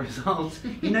is to get results,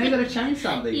 you've got to change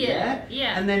something, yeah?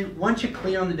 And then once you're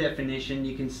clear on the definition,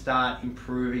 you can start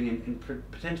improving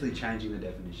and potentially changing the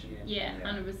definition. Yeah,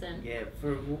 100%. Yeah,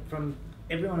 from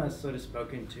everyone I've sort of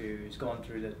spoken to who's gone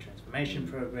through the transformation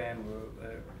program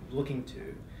or looking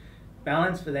to,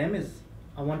 balance for them is,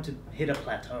 I want to hit a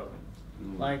plateau.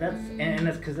 Like that's, and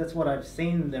that's because that's what I've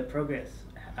seen their progress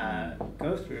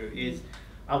go through is,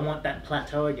 I want that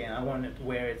plateau again. I want it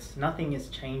where nothing is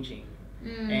changing,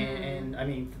 and I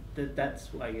mean that's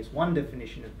I guess one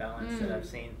definition of balance that I've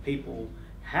seen people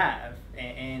have,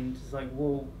 and it's like,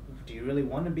 well, do you really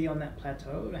want to be on that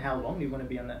plateau? How long do you want to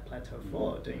be on that plateau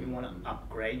for? Do you want to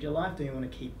upgrade your life? Do you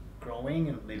want to keep growing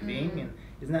and living? And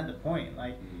isn't that the point?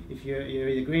 Like if you're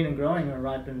either green and growing or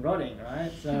ripe and rotting,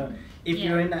 right? So if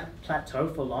you're in that plateau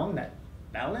for long, that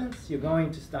balance, you're going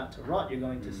to start to rot, you're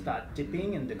going to start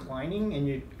dipping and declining, and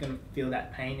you're going to feel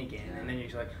that pain again, and then you're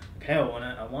just like, okay,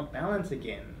 I want balance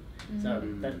again. So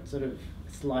that sort of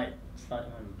slight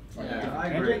I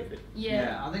agree.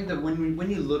 I think that when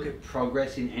you look at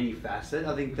progress in any facet,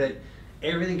 I think that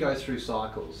everything goes through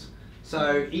cycles.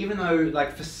 So even though,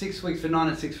 like for 6 weeks, for 9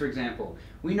 and 6 for example,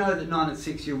 we know that 9 and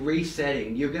 6 you're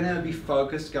resetting, you're going to be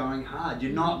focused, going hard.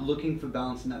 You're not looking for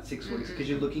balance in that 6 weeks because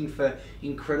you're looking for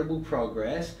incredible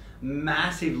progress,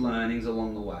 massive learnings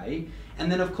along the way,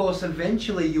 and then of course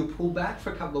eventually you'll pull back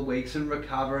for a couple of weeks and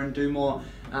recover and do more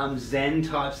Zen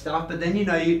type stuff, but then you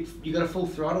got to full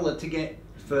throttle it to get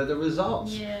further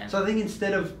results. So I think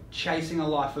instead of chasing a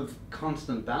life of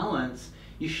constant balance,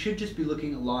 you should just be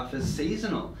looking at life as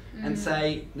seasonal and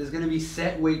say, there's going to be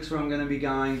set weeks where I'm going to be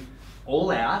going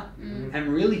all out and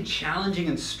really challenging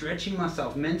and stretching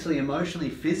myself mentally, emotionally,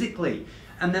 physically.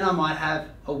 And then I might have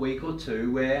a week or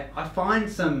two where I find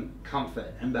some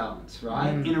comfort and balance, right?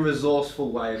 In a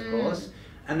resourceful way, of course.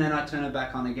 And then I turn it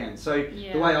back on again. So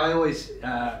the way I always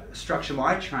structure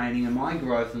my training and my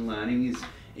growth and learning is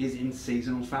in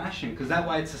seasonal fashion, because that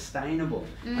way it's sustainable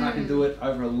and I can do it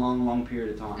over a long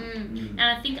period of time. And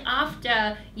I think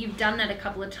after you've done that a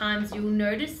couple of times, you'll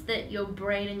notice that your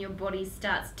brain and your body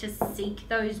starts to seek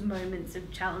those moments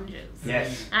of challenges.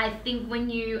 Yes. I think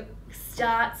when you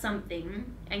start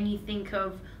something and you think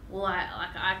of, well,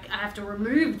 I have to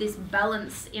remove this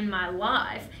balance in my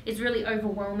life, it's really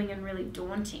overwhelming and really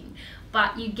daunting.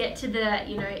 But you get to the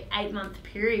 8-month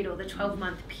period or the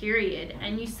 12-month period,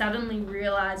 and you suddenly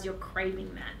realize you're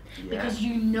craving that, because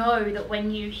you know that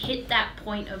when you hit that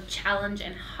point of challenge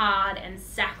and hard and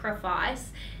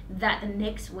sacrifice, that the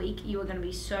next week you are going to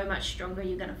be so much stronger,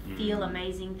 you're going to feel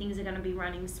amazing, things are going to be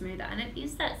running smoother, and it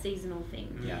is that seasonal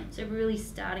thing. So really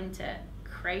starting to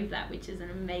crave that, which is an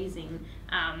amazing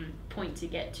point to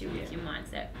get to with your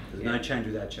mindset. There's no change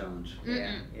without challenge.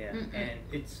 And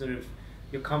it's sort of,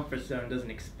 your comfort zone doesn't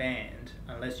expand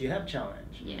unless you have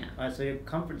challenge. So your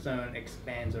comfort zone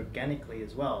expands organically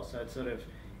as well. So it's sort of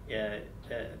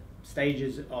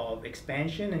stages of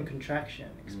expansion and contraction,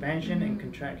 expansion and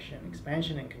contraction,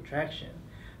 expansion and contraction.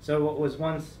 So what was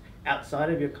once outside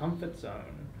of your comfort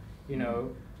zone,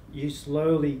 you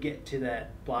slowly get to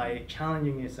that by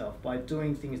challenging yourself, by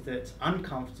doing things that's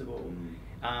uncomfortable.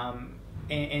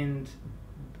 And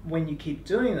when you keep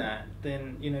doing that,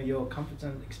 then your comfort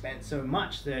zone expands so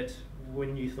much that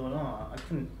when you thought,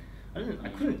 I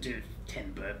couldn't do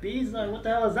 10 burpees. Like, what the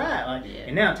hell is that? Like,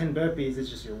 and now 10 burpees is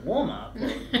just your warm up, or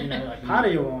like part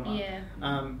of your warm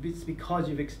up. It's because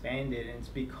you've expanded, and it's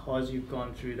because you've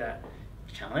gone through that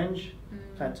challenge,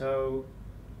 plateau,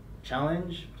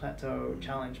 challenge, plateau,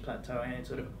 challenge, plateau, and it's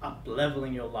sort of up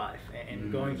leveling your life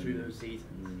and going through those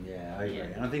seasons. Yeah, I agree.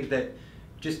 And I think that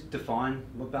just define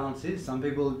what balance is. Some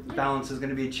people's balance is going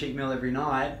to be a cheat meal every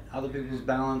night. Other people's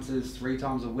balance is 3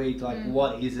 times a week. Like,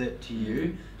 what is it to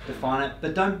you? Define it,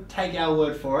 but don't take our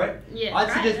word for it.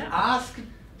 I'd suggest ask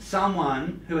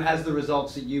someone who has the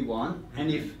results that you want,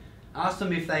 and ask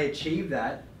them if they achieve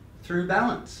that through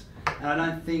balance. And I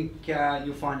don't think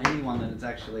you'll find anyone that has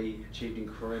actually achieved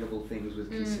incredible things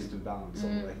with consistent balance all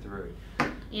the way through.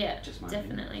 Yeah,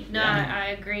 definitely. No,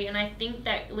 I agree. And I think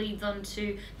that leads on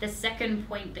to the second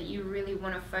point that you really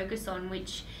want to focus on,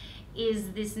 which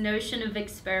is this notion of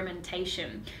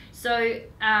experimentation. So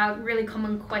a really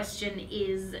common question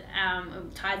is,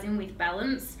 ties in with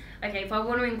balance. Okay, if I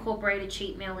want to incorporate a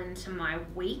cheat meal into my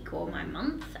week or my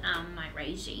month, my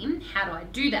regime, how do I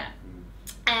do that?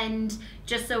 And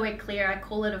just so we're clear, I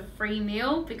call it a free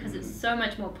meal because it's so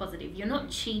much more positive. You're not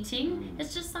cheating,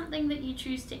 it's just something that you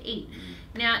choose to eat.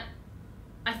 Now,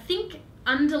 I think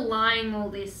underlying all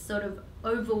this sort of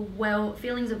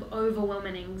feelings of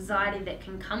overwhelming anxiety that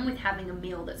can come with having a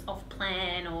meal that's off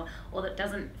plan or that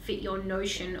doesn't fit your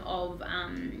notion of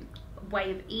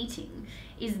way of eating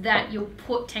is that you'll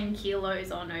put 10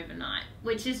 kilos on overnight,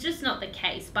 which is just not the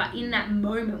case. But in that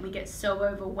moment, we get so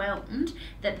overwhelmed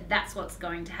that that's what's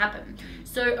going to happen.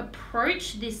 So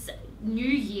approach this new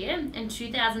year in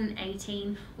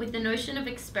 2018 with the notion of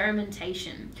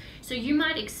experimentation. So you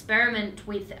might experiment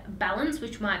with balance,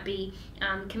 which might be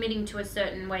committing to a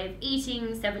certain way of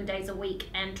eating 7 days a week,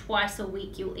 and twice a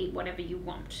week you'll eat whatever you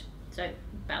want. So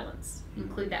balance,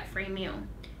 include that free meal.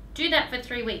 Do that for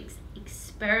 3 weeks.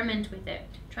 Experiment with it.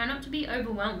 Try not to be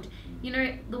overwhelmed.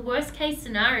 The worst case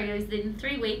scenario is that in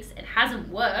 3 weeks it hasn't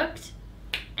worked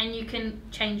and you can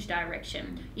change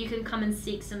direction. You can come and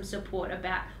seek some support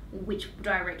about which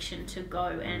direction to go,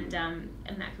 and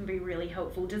that can be really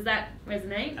helpful. Does that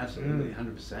resonate? Absolutely,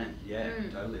 100%. Yeah,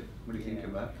 totally. What do you think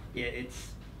about? Yeah,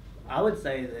 I would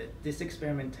say that this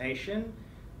experimentation,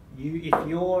 if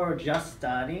you're just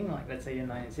starting, like let's say you're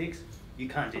 96, you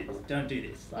can't do this. Don't do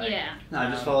this. No,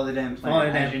 just follow the damn plan. Follow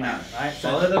the damn plan, right?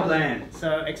 Follow the plan.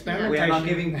 So experimentation. We are not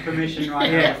giving permission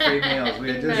right now for free meals.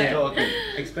 We're just talking.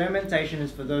 Experimentation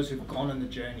is for those who've gone on the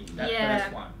journey. That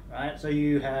first one, right? So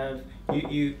you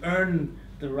earn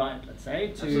the right, let's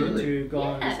say, to go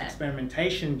on this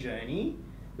experimentation journey,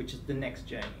 which is the next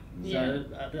journey. So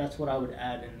that's what I would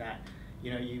add in that.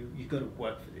 You got to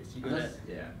work for this. You got to.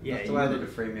 That's the way I look at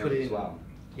free meals as well.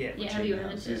 Have you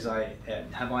earned it?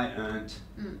 Have I earned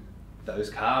those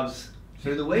carbs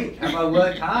through the week? Have I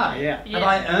worked hard? Have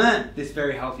I earned this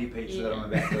very healthy pizza that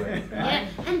I'm about to eat? Right?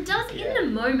 And in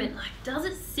the moment, does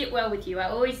it sit well with you? I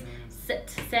always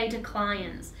say to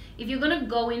clients, if you're going to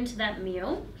go into that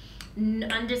meal,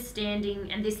 understanding,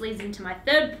 and this leads into my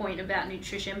third point about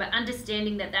nutrition, but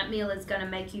understanding that meal is going to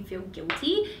make you feel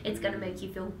guilty, it's going to make you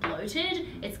feel bloated,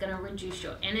 it's going to reduce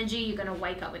your energy, you're going to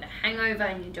wake up with a hangover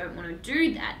and you don't want to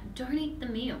do that, don't eat the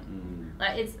meal.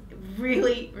 It's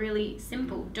really, really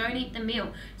simple. Don't eat the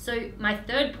meal. So my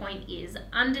third point is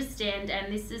understand,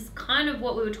 and this is kind of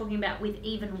what we were talking about with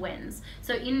even whens.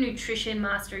 So in Nutrition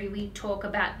Mastery, we talk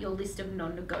about your list of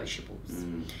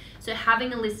non-negotiables. So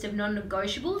having a list of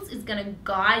non-negotiables is going to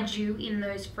guide you in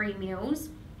those free meals,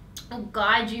 or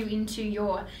guide you into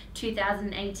your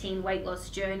 2018 weight loss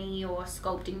journey or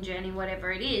sculpting journey,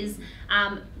 whatever it is,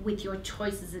 with your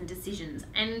choices and decisions.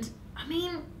 And I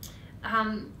mean,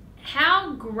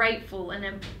 how grateful and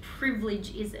a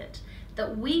privilege is it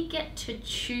that we get to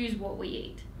choose what we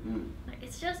eat?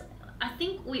 It's just, I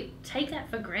think we take that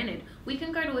for granted. We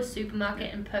can go to a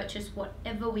supermarket and purchase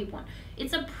whatever we want.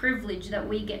 It's a privilege that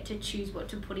we get to choose what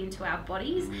to put into our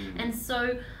bodies. And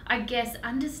so I guess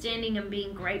understanding and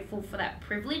being grateful for that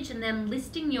privilege, and then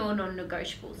listing your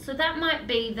non-negotiables. So that might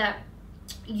be that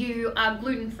you are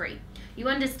gluten-free. You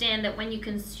understand that when you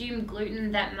consume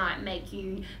gluten, that might make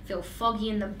you feel foggy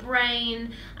in the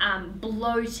brain,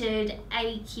 bloated,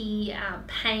 achy,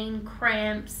 pain,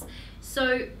 cramps.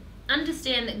 So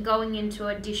understand that going into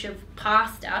a dish of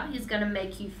pasta is going to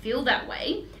make you feel that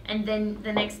way, and then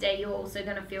the next day you're also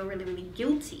going to feel really, really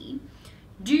guilty.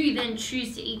 Do you then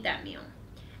choose to eat that meal?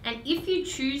 And if you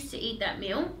choose to eat that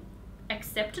meal,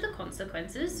 accept the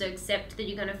consequences. So accept that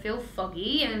you're going to feel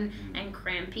foggy and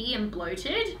crampy and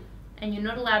bloated, and you're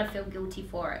not allowed to feel guilty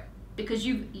for it because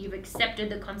you've accepted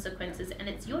the consequences, and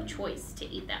it's your choice to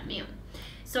eat that meal.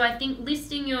 So I think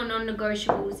listing your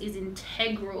non-negotiables is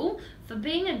integral for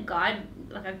being a guide,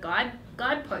 like a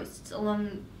guideposts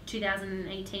along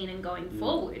 2018 and going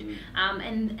forward.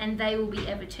 And they will be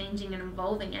ever changing and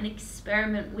evolving, and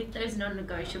experiment with those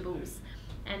non-negotiables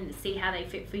and see how they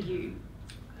fit for you.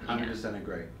 100%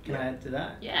 agree. Can I add to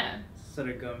that? Yeah. Sort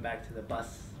of going back to the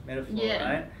bus metaphor, Yeah.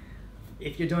 right?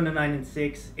 If you're doing a 9 and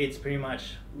 6, it's pretty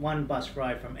much one bus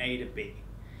ride from A to B.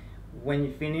 When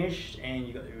you finish and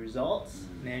you got the results,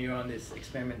 now you're on this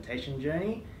experimentation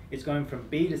journey. It's going from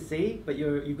B to C, but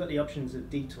you've got the options of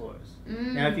detours.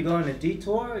 Now, if you go on a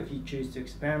detour, if you choose to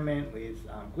experiment with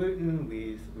gluten,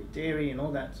 with dairy, and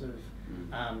all that sort of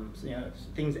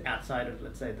things outside of,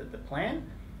 let's say, the plan,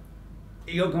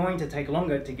 you're going to take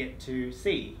longer to get to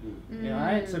C,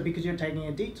 right? So because you're taking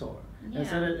a detour, and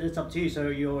so it's up to you. So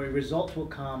your results will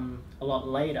come a lot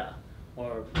later,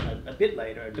 or a bit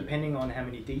later, depending on how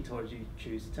many detours you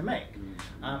choose to make.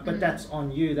 But that's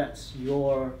on you. That's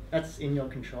in your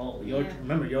control.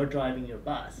 Remember, you're driving your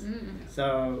bus.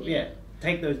 So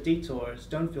take those detours.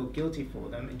 Don't feel guilty for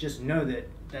them, and just know that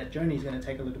that journey is going to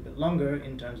take a little bit longer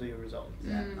in terms of your results.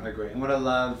 Yeah, I agree. And what I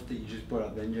love that you just brought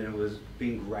up then, Jenna, was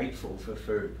being grateful for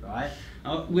food, right?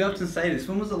 We often say this.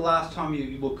 When was the last time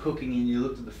you were cooking and you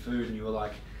looked at the food and you were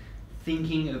like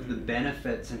thinking of the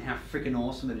benefits and how freaking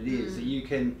awesome it is that you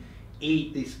can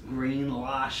eat this green,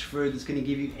 lush food that's going to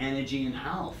give you energy and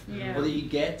health? Or that you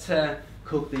get to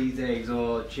cook these eggs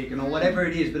or chicken or whatever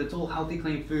it is, but it's all healthy,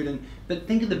 clean food. But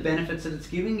think of the benefits that it's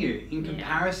giving you in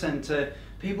comparison to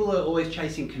people who are always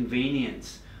chasing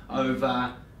convenience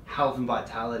over health and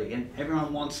vitality, and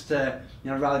everyone wants to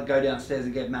rather go downstairs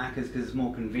and get Macca's because it's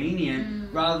more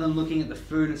convenient, rather than looking at the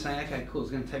food and saying, okay, cool, it's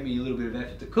going to take me a little bit of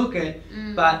effort to cook it,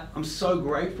 but I'm so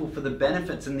grateful for the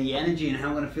benefits and the energy and how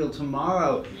I'm going to feel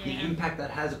tomorrow, the impact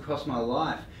that has across my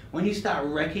life. When you start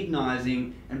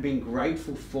recognizing and being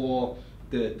grateful for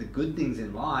the good things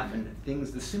in life and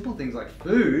the simple things like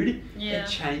food, it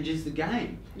changes the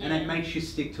game and it makes you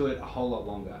stick to it a whole lot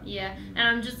longer. And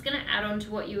I'm just going to add on to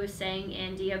what you were saying,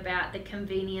 Andy, about the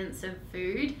convenience of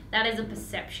food. That is a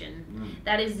perception.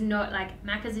 That is not, like,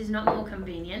 Macca's is not more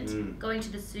convenient. Going to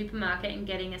the supermarket and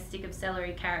getting a stick of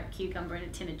celery, carrot, cucumber and a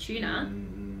tin of tuna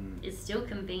is still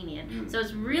convenient. So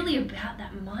it's really about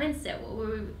that mindset.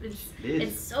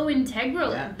 It's so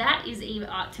integral. That is even,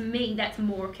 to me, that's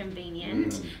more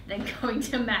convenient than going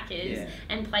to Macca's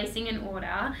and placing an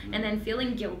order and then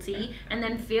feeling guilty and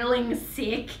then feeling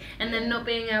sick and then not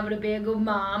being able to be a good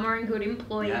mom or a good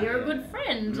employee or a good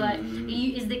friend.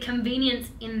 Is the convenience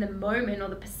in the moment, or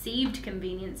the perceived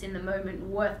convenience in the moment,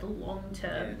 worth the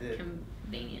long-term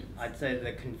convenience? I'd say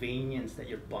the convenience that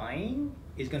you're buying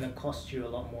is going to cost you a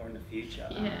lot more in the future.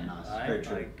 Nice. Very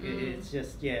true. It's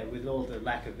just, with all the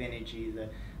lack of energy,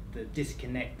 the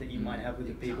disconnect that you might have with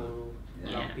the people,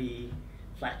 grumpy,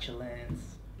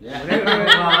 flatulence, whatever,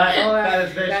 all that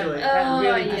especially. That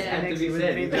really disconnects you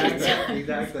with people.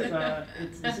 Exactly. So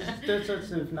this is those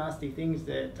sorts of nasty things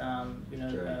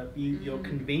that your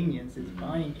convenience is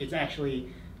buying. It's actually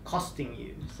costing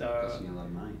you. So costing you a lot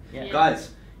of money. Yeah.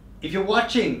 Guys, if you're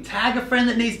watching, tag a friend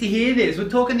that needs to hear this. We're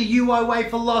talking the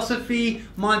UYway philosophy,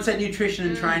 mindset, nutrition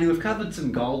and training. We've covered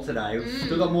some gold today. We've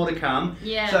still got more to come.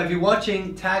 So if you're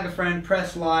watching, tag a friend,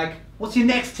 press like. What's your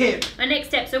next tip? My next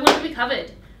step. So what have we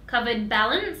covered? Covered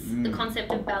balance, the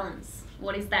concept of balance.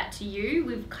 What is that to you?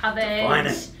 We've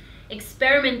covered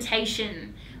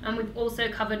experimentation, and we've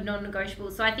also covered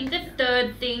non-negotiables. So I think the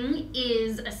third thing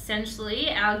is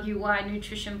essentially our UI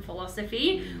nutrition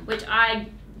philosophy, which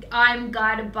I'm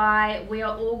guided by, we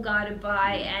are all guided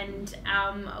by, and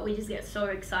we just get so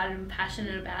excited and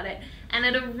passionate about it. And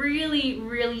at a really,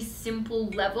 really simple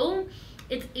level,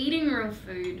 it's eating real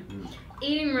food.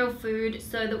 Eating real food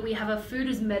so that we have a food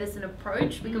as medicine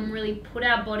approach. We can really put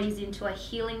our bodies into a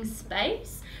healing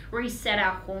space, reset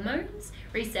our hormones,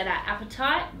 reset our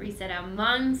appetite, reset our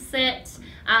mindset,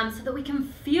 so that we can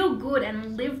feel good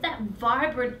and live that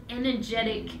vibrant,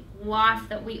 energetic life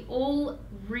that we all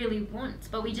really want,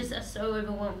 but we just are so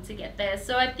overwhelmed to get there.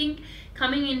 So I think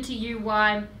coming into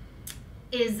UY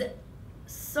is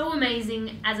so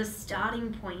amazing as a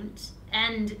starting point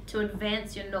and to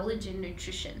advance your knowledge in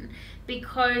nutrition,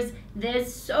 because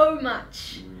there's so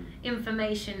much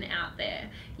information out there.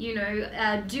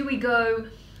 Do we go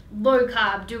low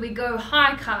carb? Do we go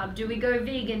high carb? Do we go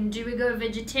vegan? Do we go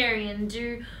vegetarian?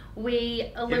 Do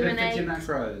we eliminate... If it fits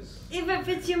your macros. If it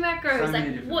fits your macros, So many like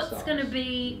different what's going to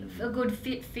be a good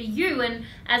fit for you? And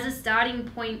as a starting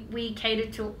point, we cater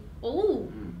to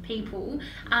all people,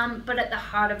 but at the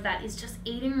heart of that is just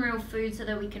eating real food so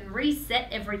that we can reset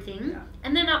everything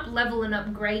and then up level and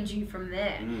upgrade you from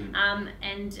there.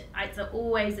 And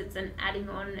it's an adding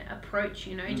on approach,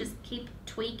 you know, just keep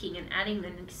tweaking and adding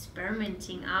and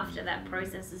experimenting after that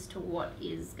process as to what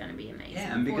is going to be amazing.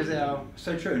 Yeah, and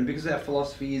because our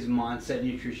philosophy is mindset,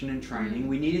 nutrition and training,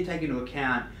 we need to take into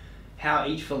account how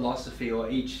each philosophy or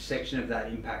each section of that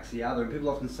impacts the other. And people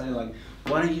often say, like,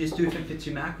 why don't you just do if it fits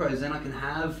your macros? Then I can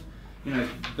have, you know,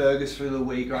 burgers through the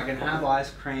week, or I can have ice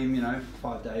cream, you know,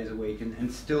 5 days a week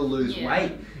and still lose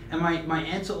weight. And my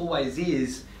answer always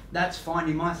is, that's fine,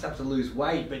 you might start to lose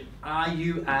weight, but are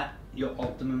you at your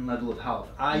optimum level of health?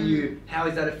 How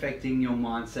is that affecting your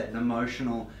mindset and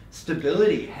emotional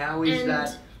stability? How is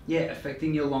that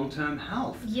affecting your long-term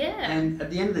health? And at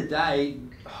the end of the day,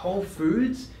 whole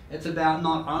foods, it's about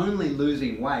not only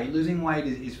losing weight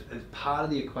is part of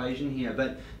the equation here,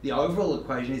 but the overall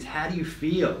equation is how do you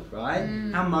feel, right?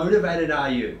 How motivated are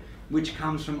you? Which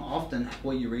comes from often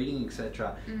what you're eating,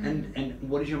 etc. And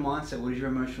what is your mindset? What is your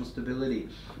emotional stability?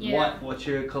 What's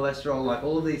your cholesterol like?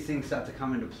 All of these things start to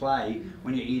come into play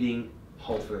when you're eating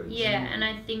whole foods. And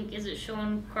I think, is it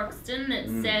Sean Croxton that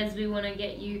says we want to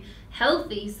get you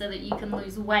healthy so that you can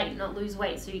lose weight, not lose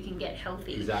weight so you can get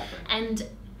healthy. Exactly. And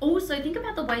also think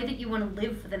about the way that you want to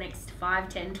live for the next 5,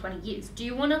 10, 20 years. Do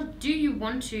you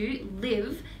want to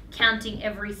live counting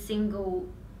every single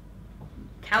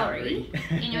calorie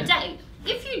in your day?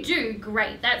 If you do,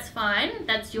 great, that's fine,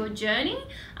 that's your journey.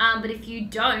 But if you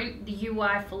don't, the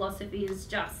UY philosophy is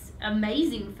just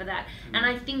amazing for that. And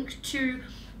I think too,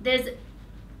 there's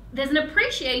an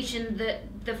appreciation that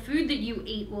the food that you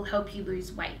eat will help you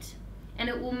lose weight, and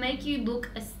it will make you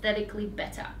look aesthetically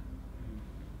better,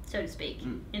 so to speak,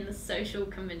 in the social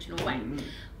conventional way.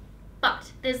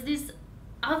 But there's this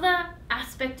other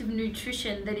aspect of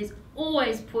nutrition that is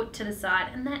always put to the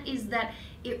side, and that is that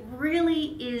it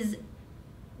really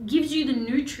gives you the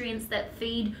nutrients that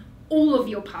feed all of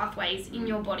your pathways in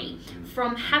your body,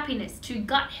 from happiness to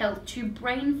gut health to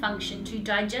brain function to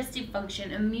digestive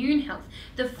function, immune health.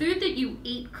 The food that you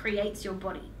eat creates your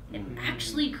body. It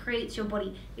actually creates your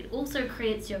body. It also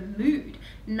creates your mood.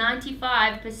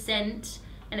 95%,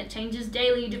 and it changes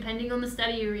daily depending on the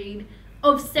study you read,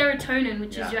 of serotonin,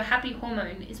 which is your happy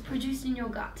hormone, is produced in your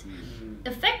gut.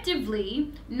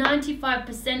 Effectively,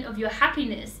 95% of your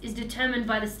happiness is determined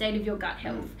by the state of your gut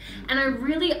health. And I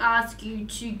really ask you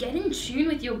to get in tune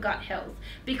with your gut health,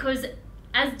 because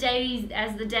as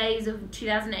the days of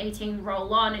 2018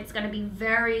 roll on, it's going to be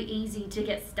very easy to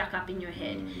get stuck up in your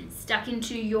head, stuck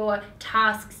into your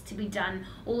tasks to be done,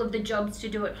 all of the jobs to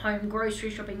do at home,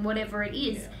 grocery shopping, whatever it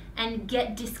is, and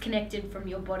get disconnected from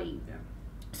your body.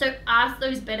 So ask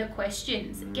those better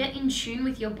questions. Get in tune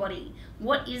with your body.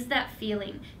 What is that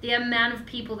feeling? The amount of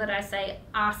people that I say,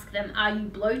 ask them, are you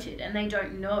bloated? And they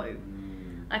don't know.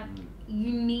 Like,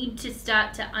 you need to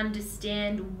start to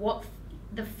understand what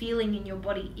the feeling in your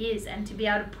body is, and to be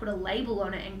able to put a label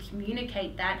on it and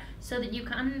communicate that, so that you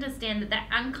can understand that that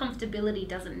uncomfortability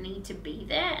doesn't need to be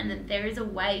there, and that there is a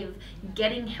way of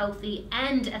getting healthy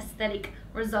and aesthetic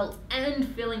results and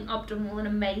feeling optimal and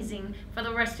amazing for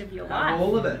the rest of your life. Have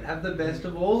all of it. Have the best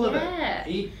of all of it.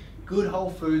 Eat good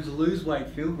whole foods, lose weight,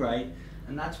 feel great,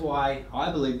 and that's why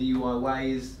I believe the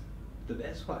UYway is the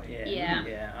best way.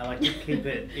 Yeah, I like to keep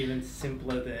it even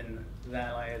simpler than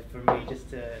that. Like, for me,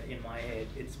 just in my head,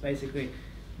 it's basically,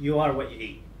 you are what you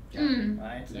eat,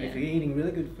 right? So if you're eating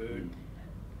really good food,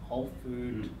 whole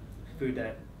food, food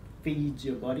that feeds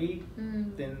your body,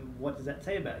 then what does that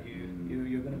say about you?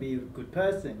 You're going to be a good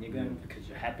person. You're going, because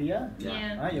you're happier,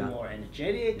 right? You're more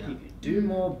energetic. You can do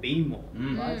more, be more,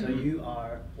 right? So you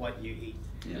are what you eat.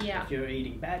 If you're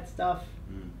eating bad stuff,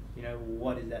 you know,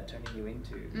 what is that turning you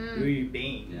into? Who are you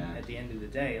being at the end of the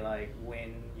day? Like,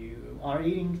 when you are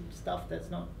eating stuff that's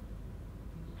not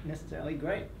necessarily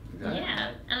great.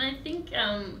 And I think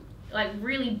like,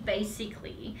 really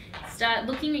basically start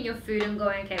looking at your food and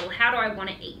going, okay, well, how do I want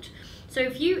to eat? So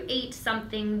if you eat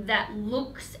something that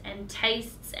looks and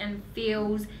tastes and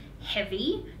feels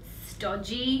heavy,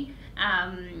 stodgy,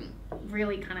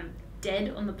 really kind of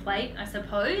dead on the plate, I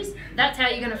suppose, that's how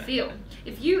you're going to feel.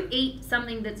 If you eat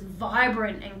something that's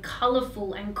vibrant and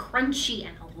colorful and crunchy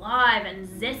and alive and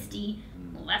zesty,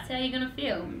 well, that's how you're going to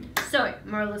feel. So,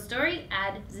 moral of the story,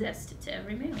 add zest to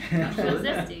every meal. Don't feel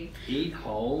zesty. Eat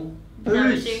whole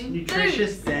Nourishing foods,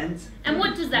 nutritious, foods. dense. And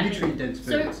what does that nutrient mean? dense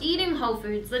So foods. eating whole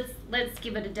foods, let's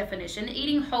give it a definition.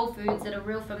 Eating whole foods that are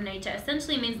real from nature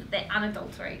essentially means that they're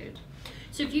unadulterated.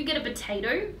 So if you get a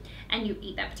potato and you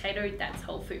eat that potato, that's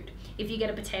whole food. If you get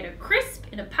a potato crisp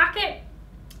in a packet,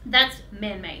 that's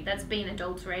man-made. That's been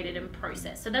adulterated and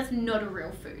processed. So that's not a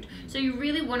real food. So you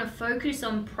really want to focus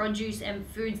on produce and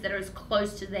foods that are as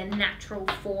close to their natural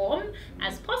form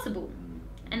as possible.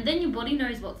 And then your body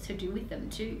knows what to do with them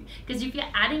too. Because if you're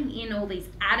adding in all these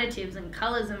additives and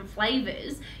colors and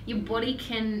flavors, your body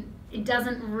it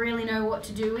doesn't really know what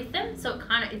to do with them. So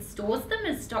it stores them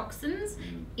as toxins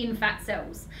in fat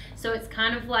cells. So it's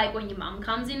kind of like when your mum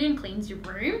comes in and cleans your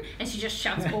room and she just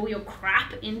shoves all your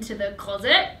crap into the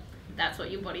closet. That's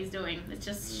what your body's doing. It's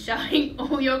just shoving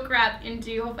all your crap into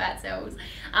your fat cells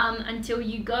until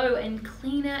you go and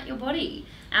clean out your body.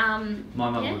 My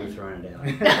mum would have thrown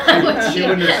it out. She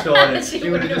wouldn't have stored it. She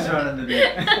would have just thrown it in the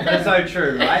bin. That's so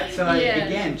true, right? So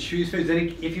again, choose foods. And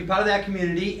if you're part of our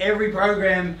community, every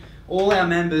program, all our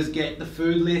members get the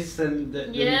food lists and the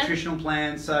nutritional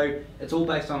plans. So it's all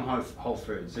based on whole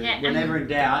foods. So whenever in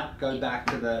doubt, go back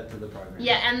to the program.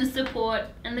 Yeah, and the support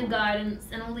and the guidance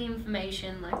and all the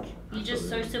information. Like you're just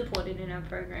so supported in our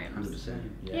programs. 100%.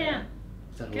 Yeah.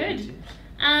 Is that Good.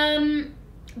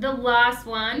 The last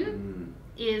one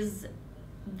is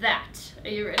that. Are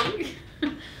you ready?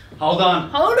 Hold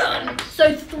on.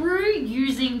 So through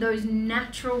using those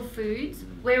natural foods,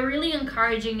 we're really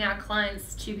encouraging our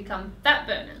clients to become fat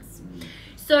burners.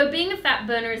 So being a fat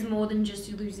burner is more than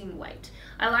just losing weight.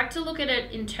 I like to look at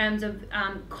it in terms of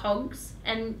cogs,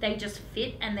 and they just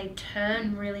fit and they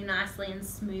turn really nicely and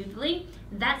smoothly.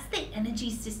 That's the energy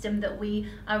system that we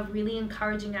are really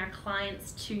encouraging our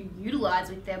clients to utilize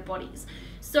with their bodies.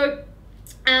 So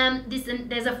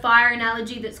there's a fire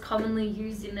analogy that's commonly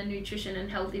used in the nutrition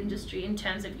and health industry in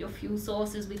terms of your fuel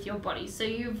sources with your body. So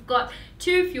you've got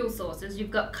two fuel sources. You've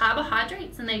got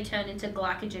carbohydrates, and they turn into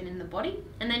glycogen in the body.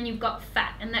 And then you've got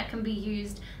fat, and that can be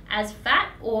used as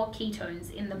fat or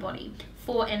ketones in the body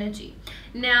for energy.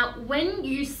 Now, when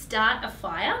you start a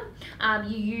fire,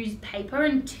 you use paper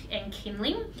and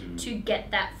kindling to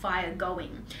get that fire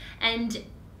going. And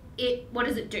what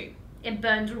does it do? It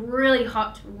burns really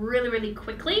hot, really, really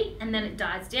quickly, and then it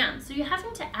dies down. So you're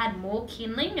having to add more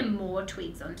kindling and more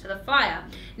twigs onto the fire.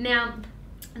 Now,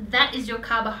 that is your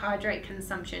carbohydrate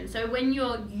consumption. So when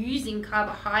you're using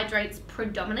carbohydrates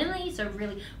predominantly, so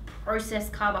really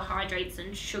processed carbohydrates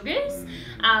and sugars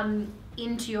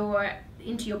into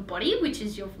your body, which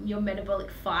is your metabolic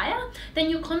fire,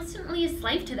 then you're constantly a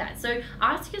slave to that. So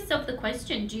ask yourself the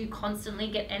question, do you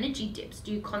constantly get energy dips?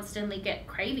 Do you constantly get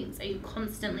cravings? Are you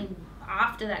constantly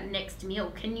after that next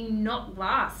meal? Can you not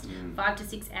last 5 to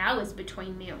 6 hours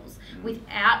between meals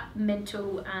without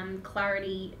mental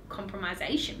clarity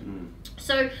compromisation?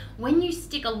 So when you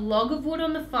stick a log of wood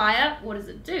on the fire, what does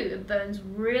it do? It burns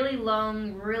really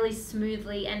long, really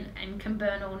smoothly, and can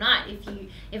burn all night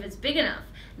if it's big enough.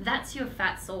 That's your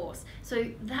fat source. So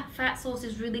that fat source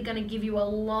is really going to give you a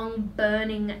long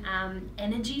burning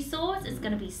energy source. It's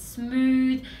going to be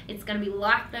smooth. It's going to be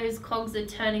like those cogs are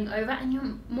turning over,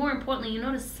 and more importantly, you're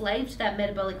not a slave to that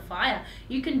metabolic fire.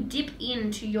 You can dip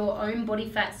into your own body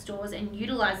fat stores and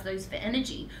utilize those for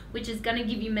energy, which is going to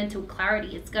give you mental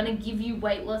clarity. It's going to give you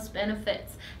weight loss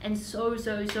benefits and so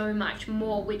much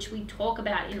more, which we talk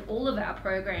about in all of our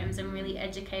programs and really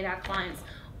educate our clients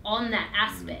on that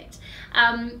aspect.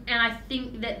 And I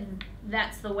think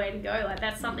that's the way to go. Like,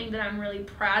 that's something that I'm really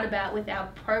proud about with our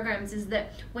programs, is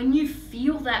that when you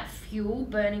feel that fuel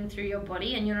burning through your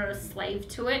body and you're not a slave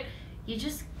to it, you're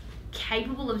just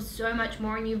capable of so much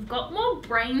more, and you've got more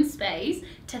brain space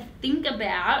to think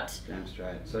about damn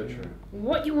straight, so true,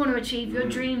 what you want to achieve, your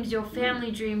dreams, your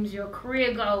family dreams, your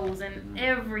career goals, and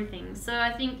everything. So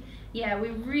I think, yeah, we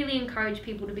really encourage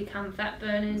people to become fat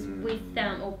burners with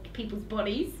or people's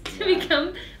bodies to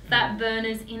become fat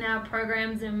burners in our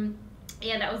programs. And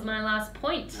yeah, that was my last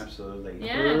point. Absolutely.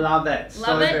 Yeah. Love that.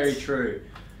 Love it. Very true.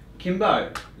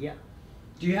 Kimbo. Yeah.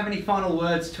 Do you have any final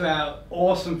words to our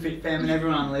awesome Fit Fam and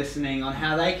everyone listening on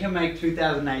how they can make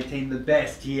 2018 the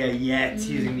best year yet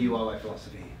using the UYway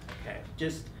philosophy? Okay,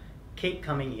 just keep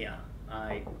coming here.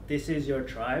 This is your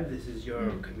tribe, this is your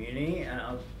community, and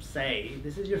I'll say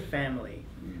this is your family,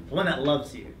 the one that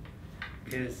loves you.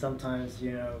 Because sometimes,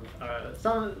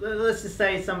 let's just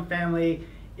say some family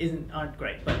aren't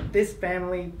great, but this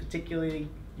family, particularly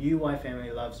UY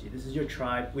family, loves you. This is your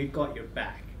tribe. We've got your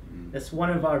back. That's one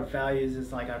of our values.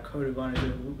 It's like our code of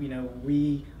honor.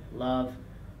 We love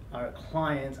our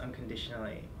clients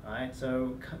unconditionally. right?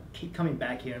 So keep coming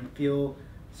back here and feel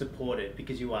supported,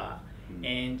 because you are.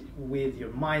 And with your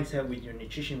mindset, with your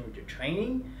nutrition, with your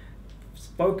training,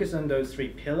 focus on those 3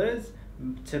 pillars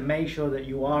to make sure that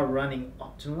you are running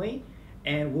optimally,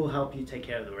 and we'll help you take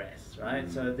care of the rest,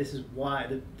 right? So this is why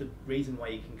the reason why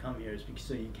you can come here is because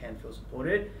so you can feel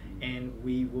supported, and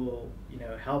we will, you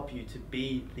know, help you to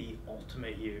be the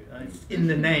ultimate you. It's in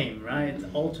the name, right? It's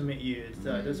ultimate you.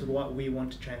 So this is what we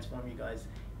want to transform you guys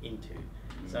into.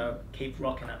 So keep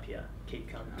rocking up here. Keep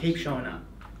coming. Keep showing up.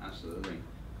 Absolutely.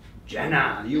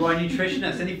 Jenna, UY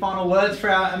nutritionist, any final words for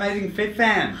our amazing fit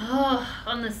fam? Oh,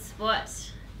 on the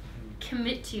spot.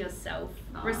 Commit to yourself,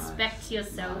 respect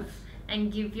yourself,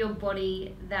 and give your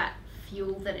body that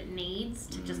fuel that it needs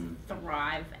to just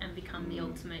thrive and become the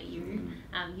ultimate you.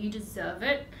 You deserve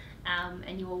it,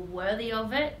 and you are worthy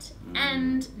of it.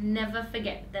 And never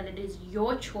forget that it is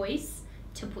your choice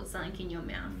to put something in your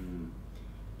mouth.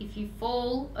 If you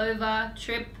fall over,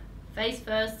 trip, face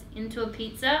first into a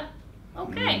pizza,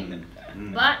 okay.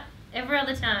 But every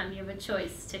other time you have a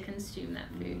choice to consume that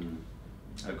food.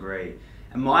 Agree.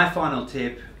 And my final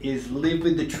tip is live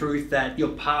with the truth that your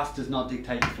past does not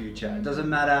dictate your future. It doesn't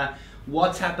matter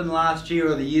what's happened last year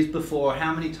or the years before,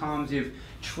 how many times you've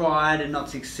tried and not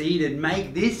succeeded.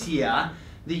 Make this year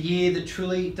the year that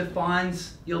truly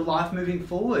defines your life moving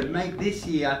forward. Make this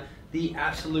year the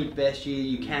absolute best year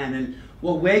you can. And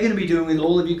what we're going to be doing with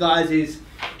all of you guys is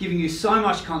giving you so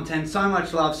much content, so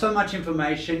much love, so much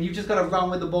information. You've just got to run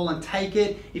with the ball and take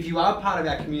it. If you are part of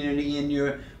our community and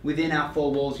you're within our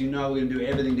 4 walls, you know we're going to do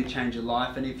everything to change your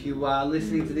life. And if you are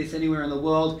listening to this anywhere in the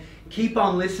world, keep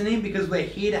on listening, because we're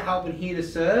here to help and here to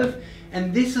serve.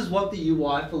 And this is what the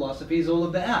UI philosophy is all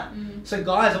about. So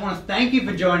guys, I want to thank you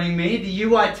for joining me, the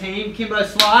UI team, Kimbo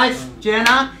Slice,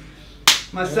 Jenna,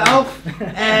 myself,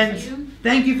 and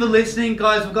thank you for listening,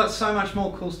 guys. We've got so much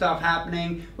more cool stuff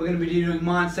happening. We're going to be doing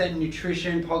mindset and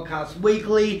nutrition podcasts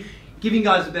weekly, giving you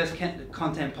guys the best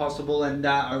content possible, and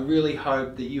I really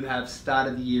hope that you have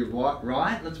started the year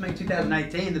right. Let's make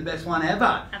 2018 the best one ever.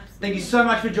 Absolutely. Thank you so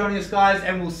much for joining us, guys,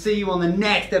 and we'll see you on the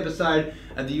next episode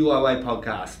of the UYway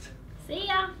podcast. See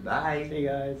ya. Bye. See you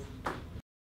guys.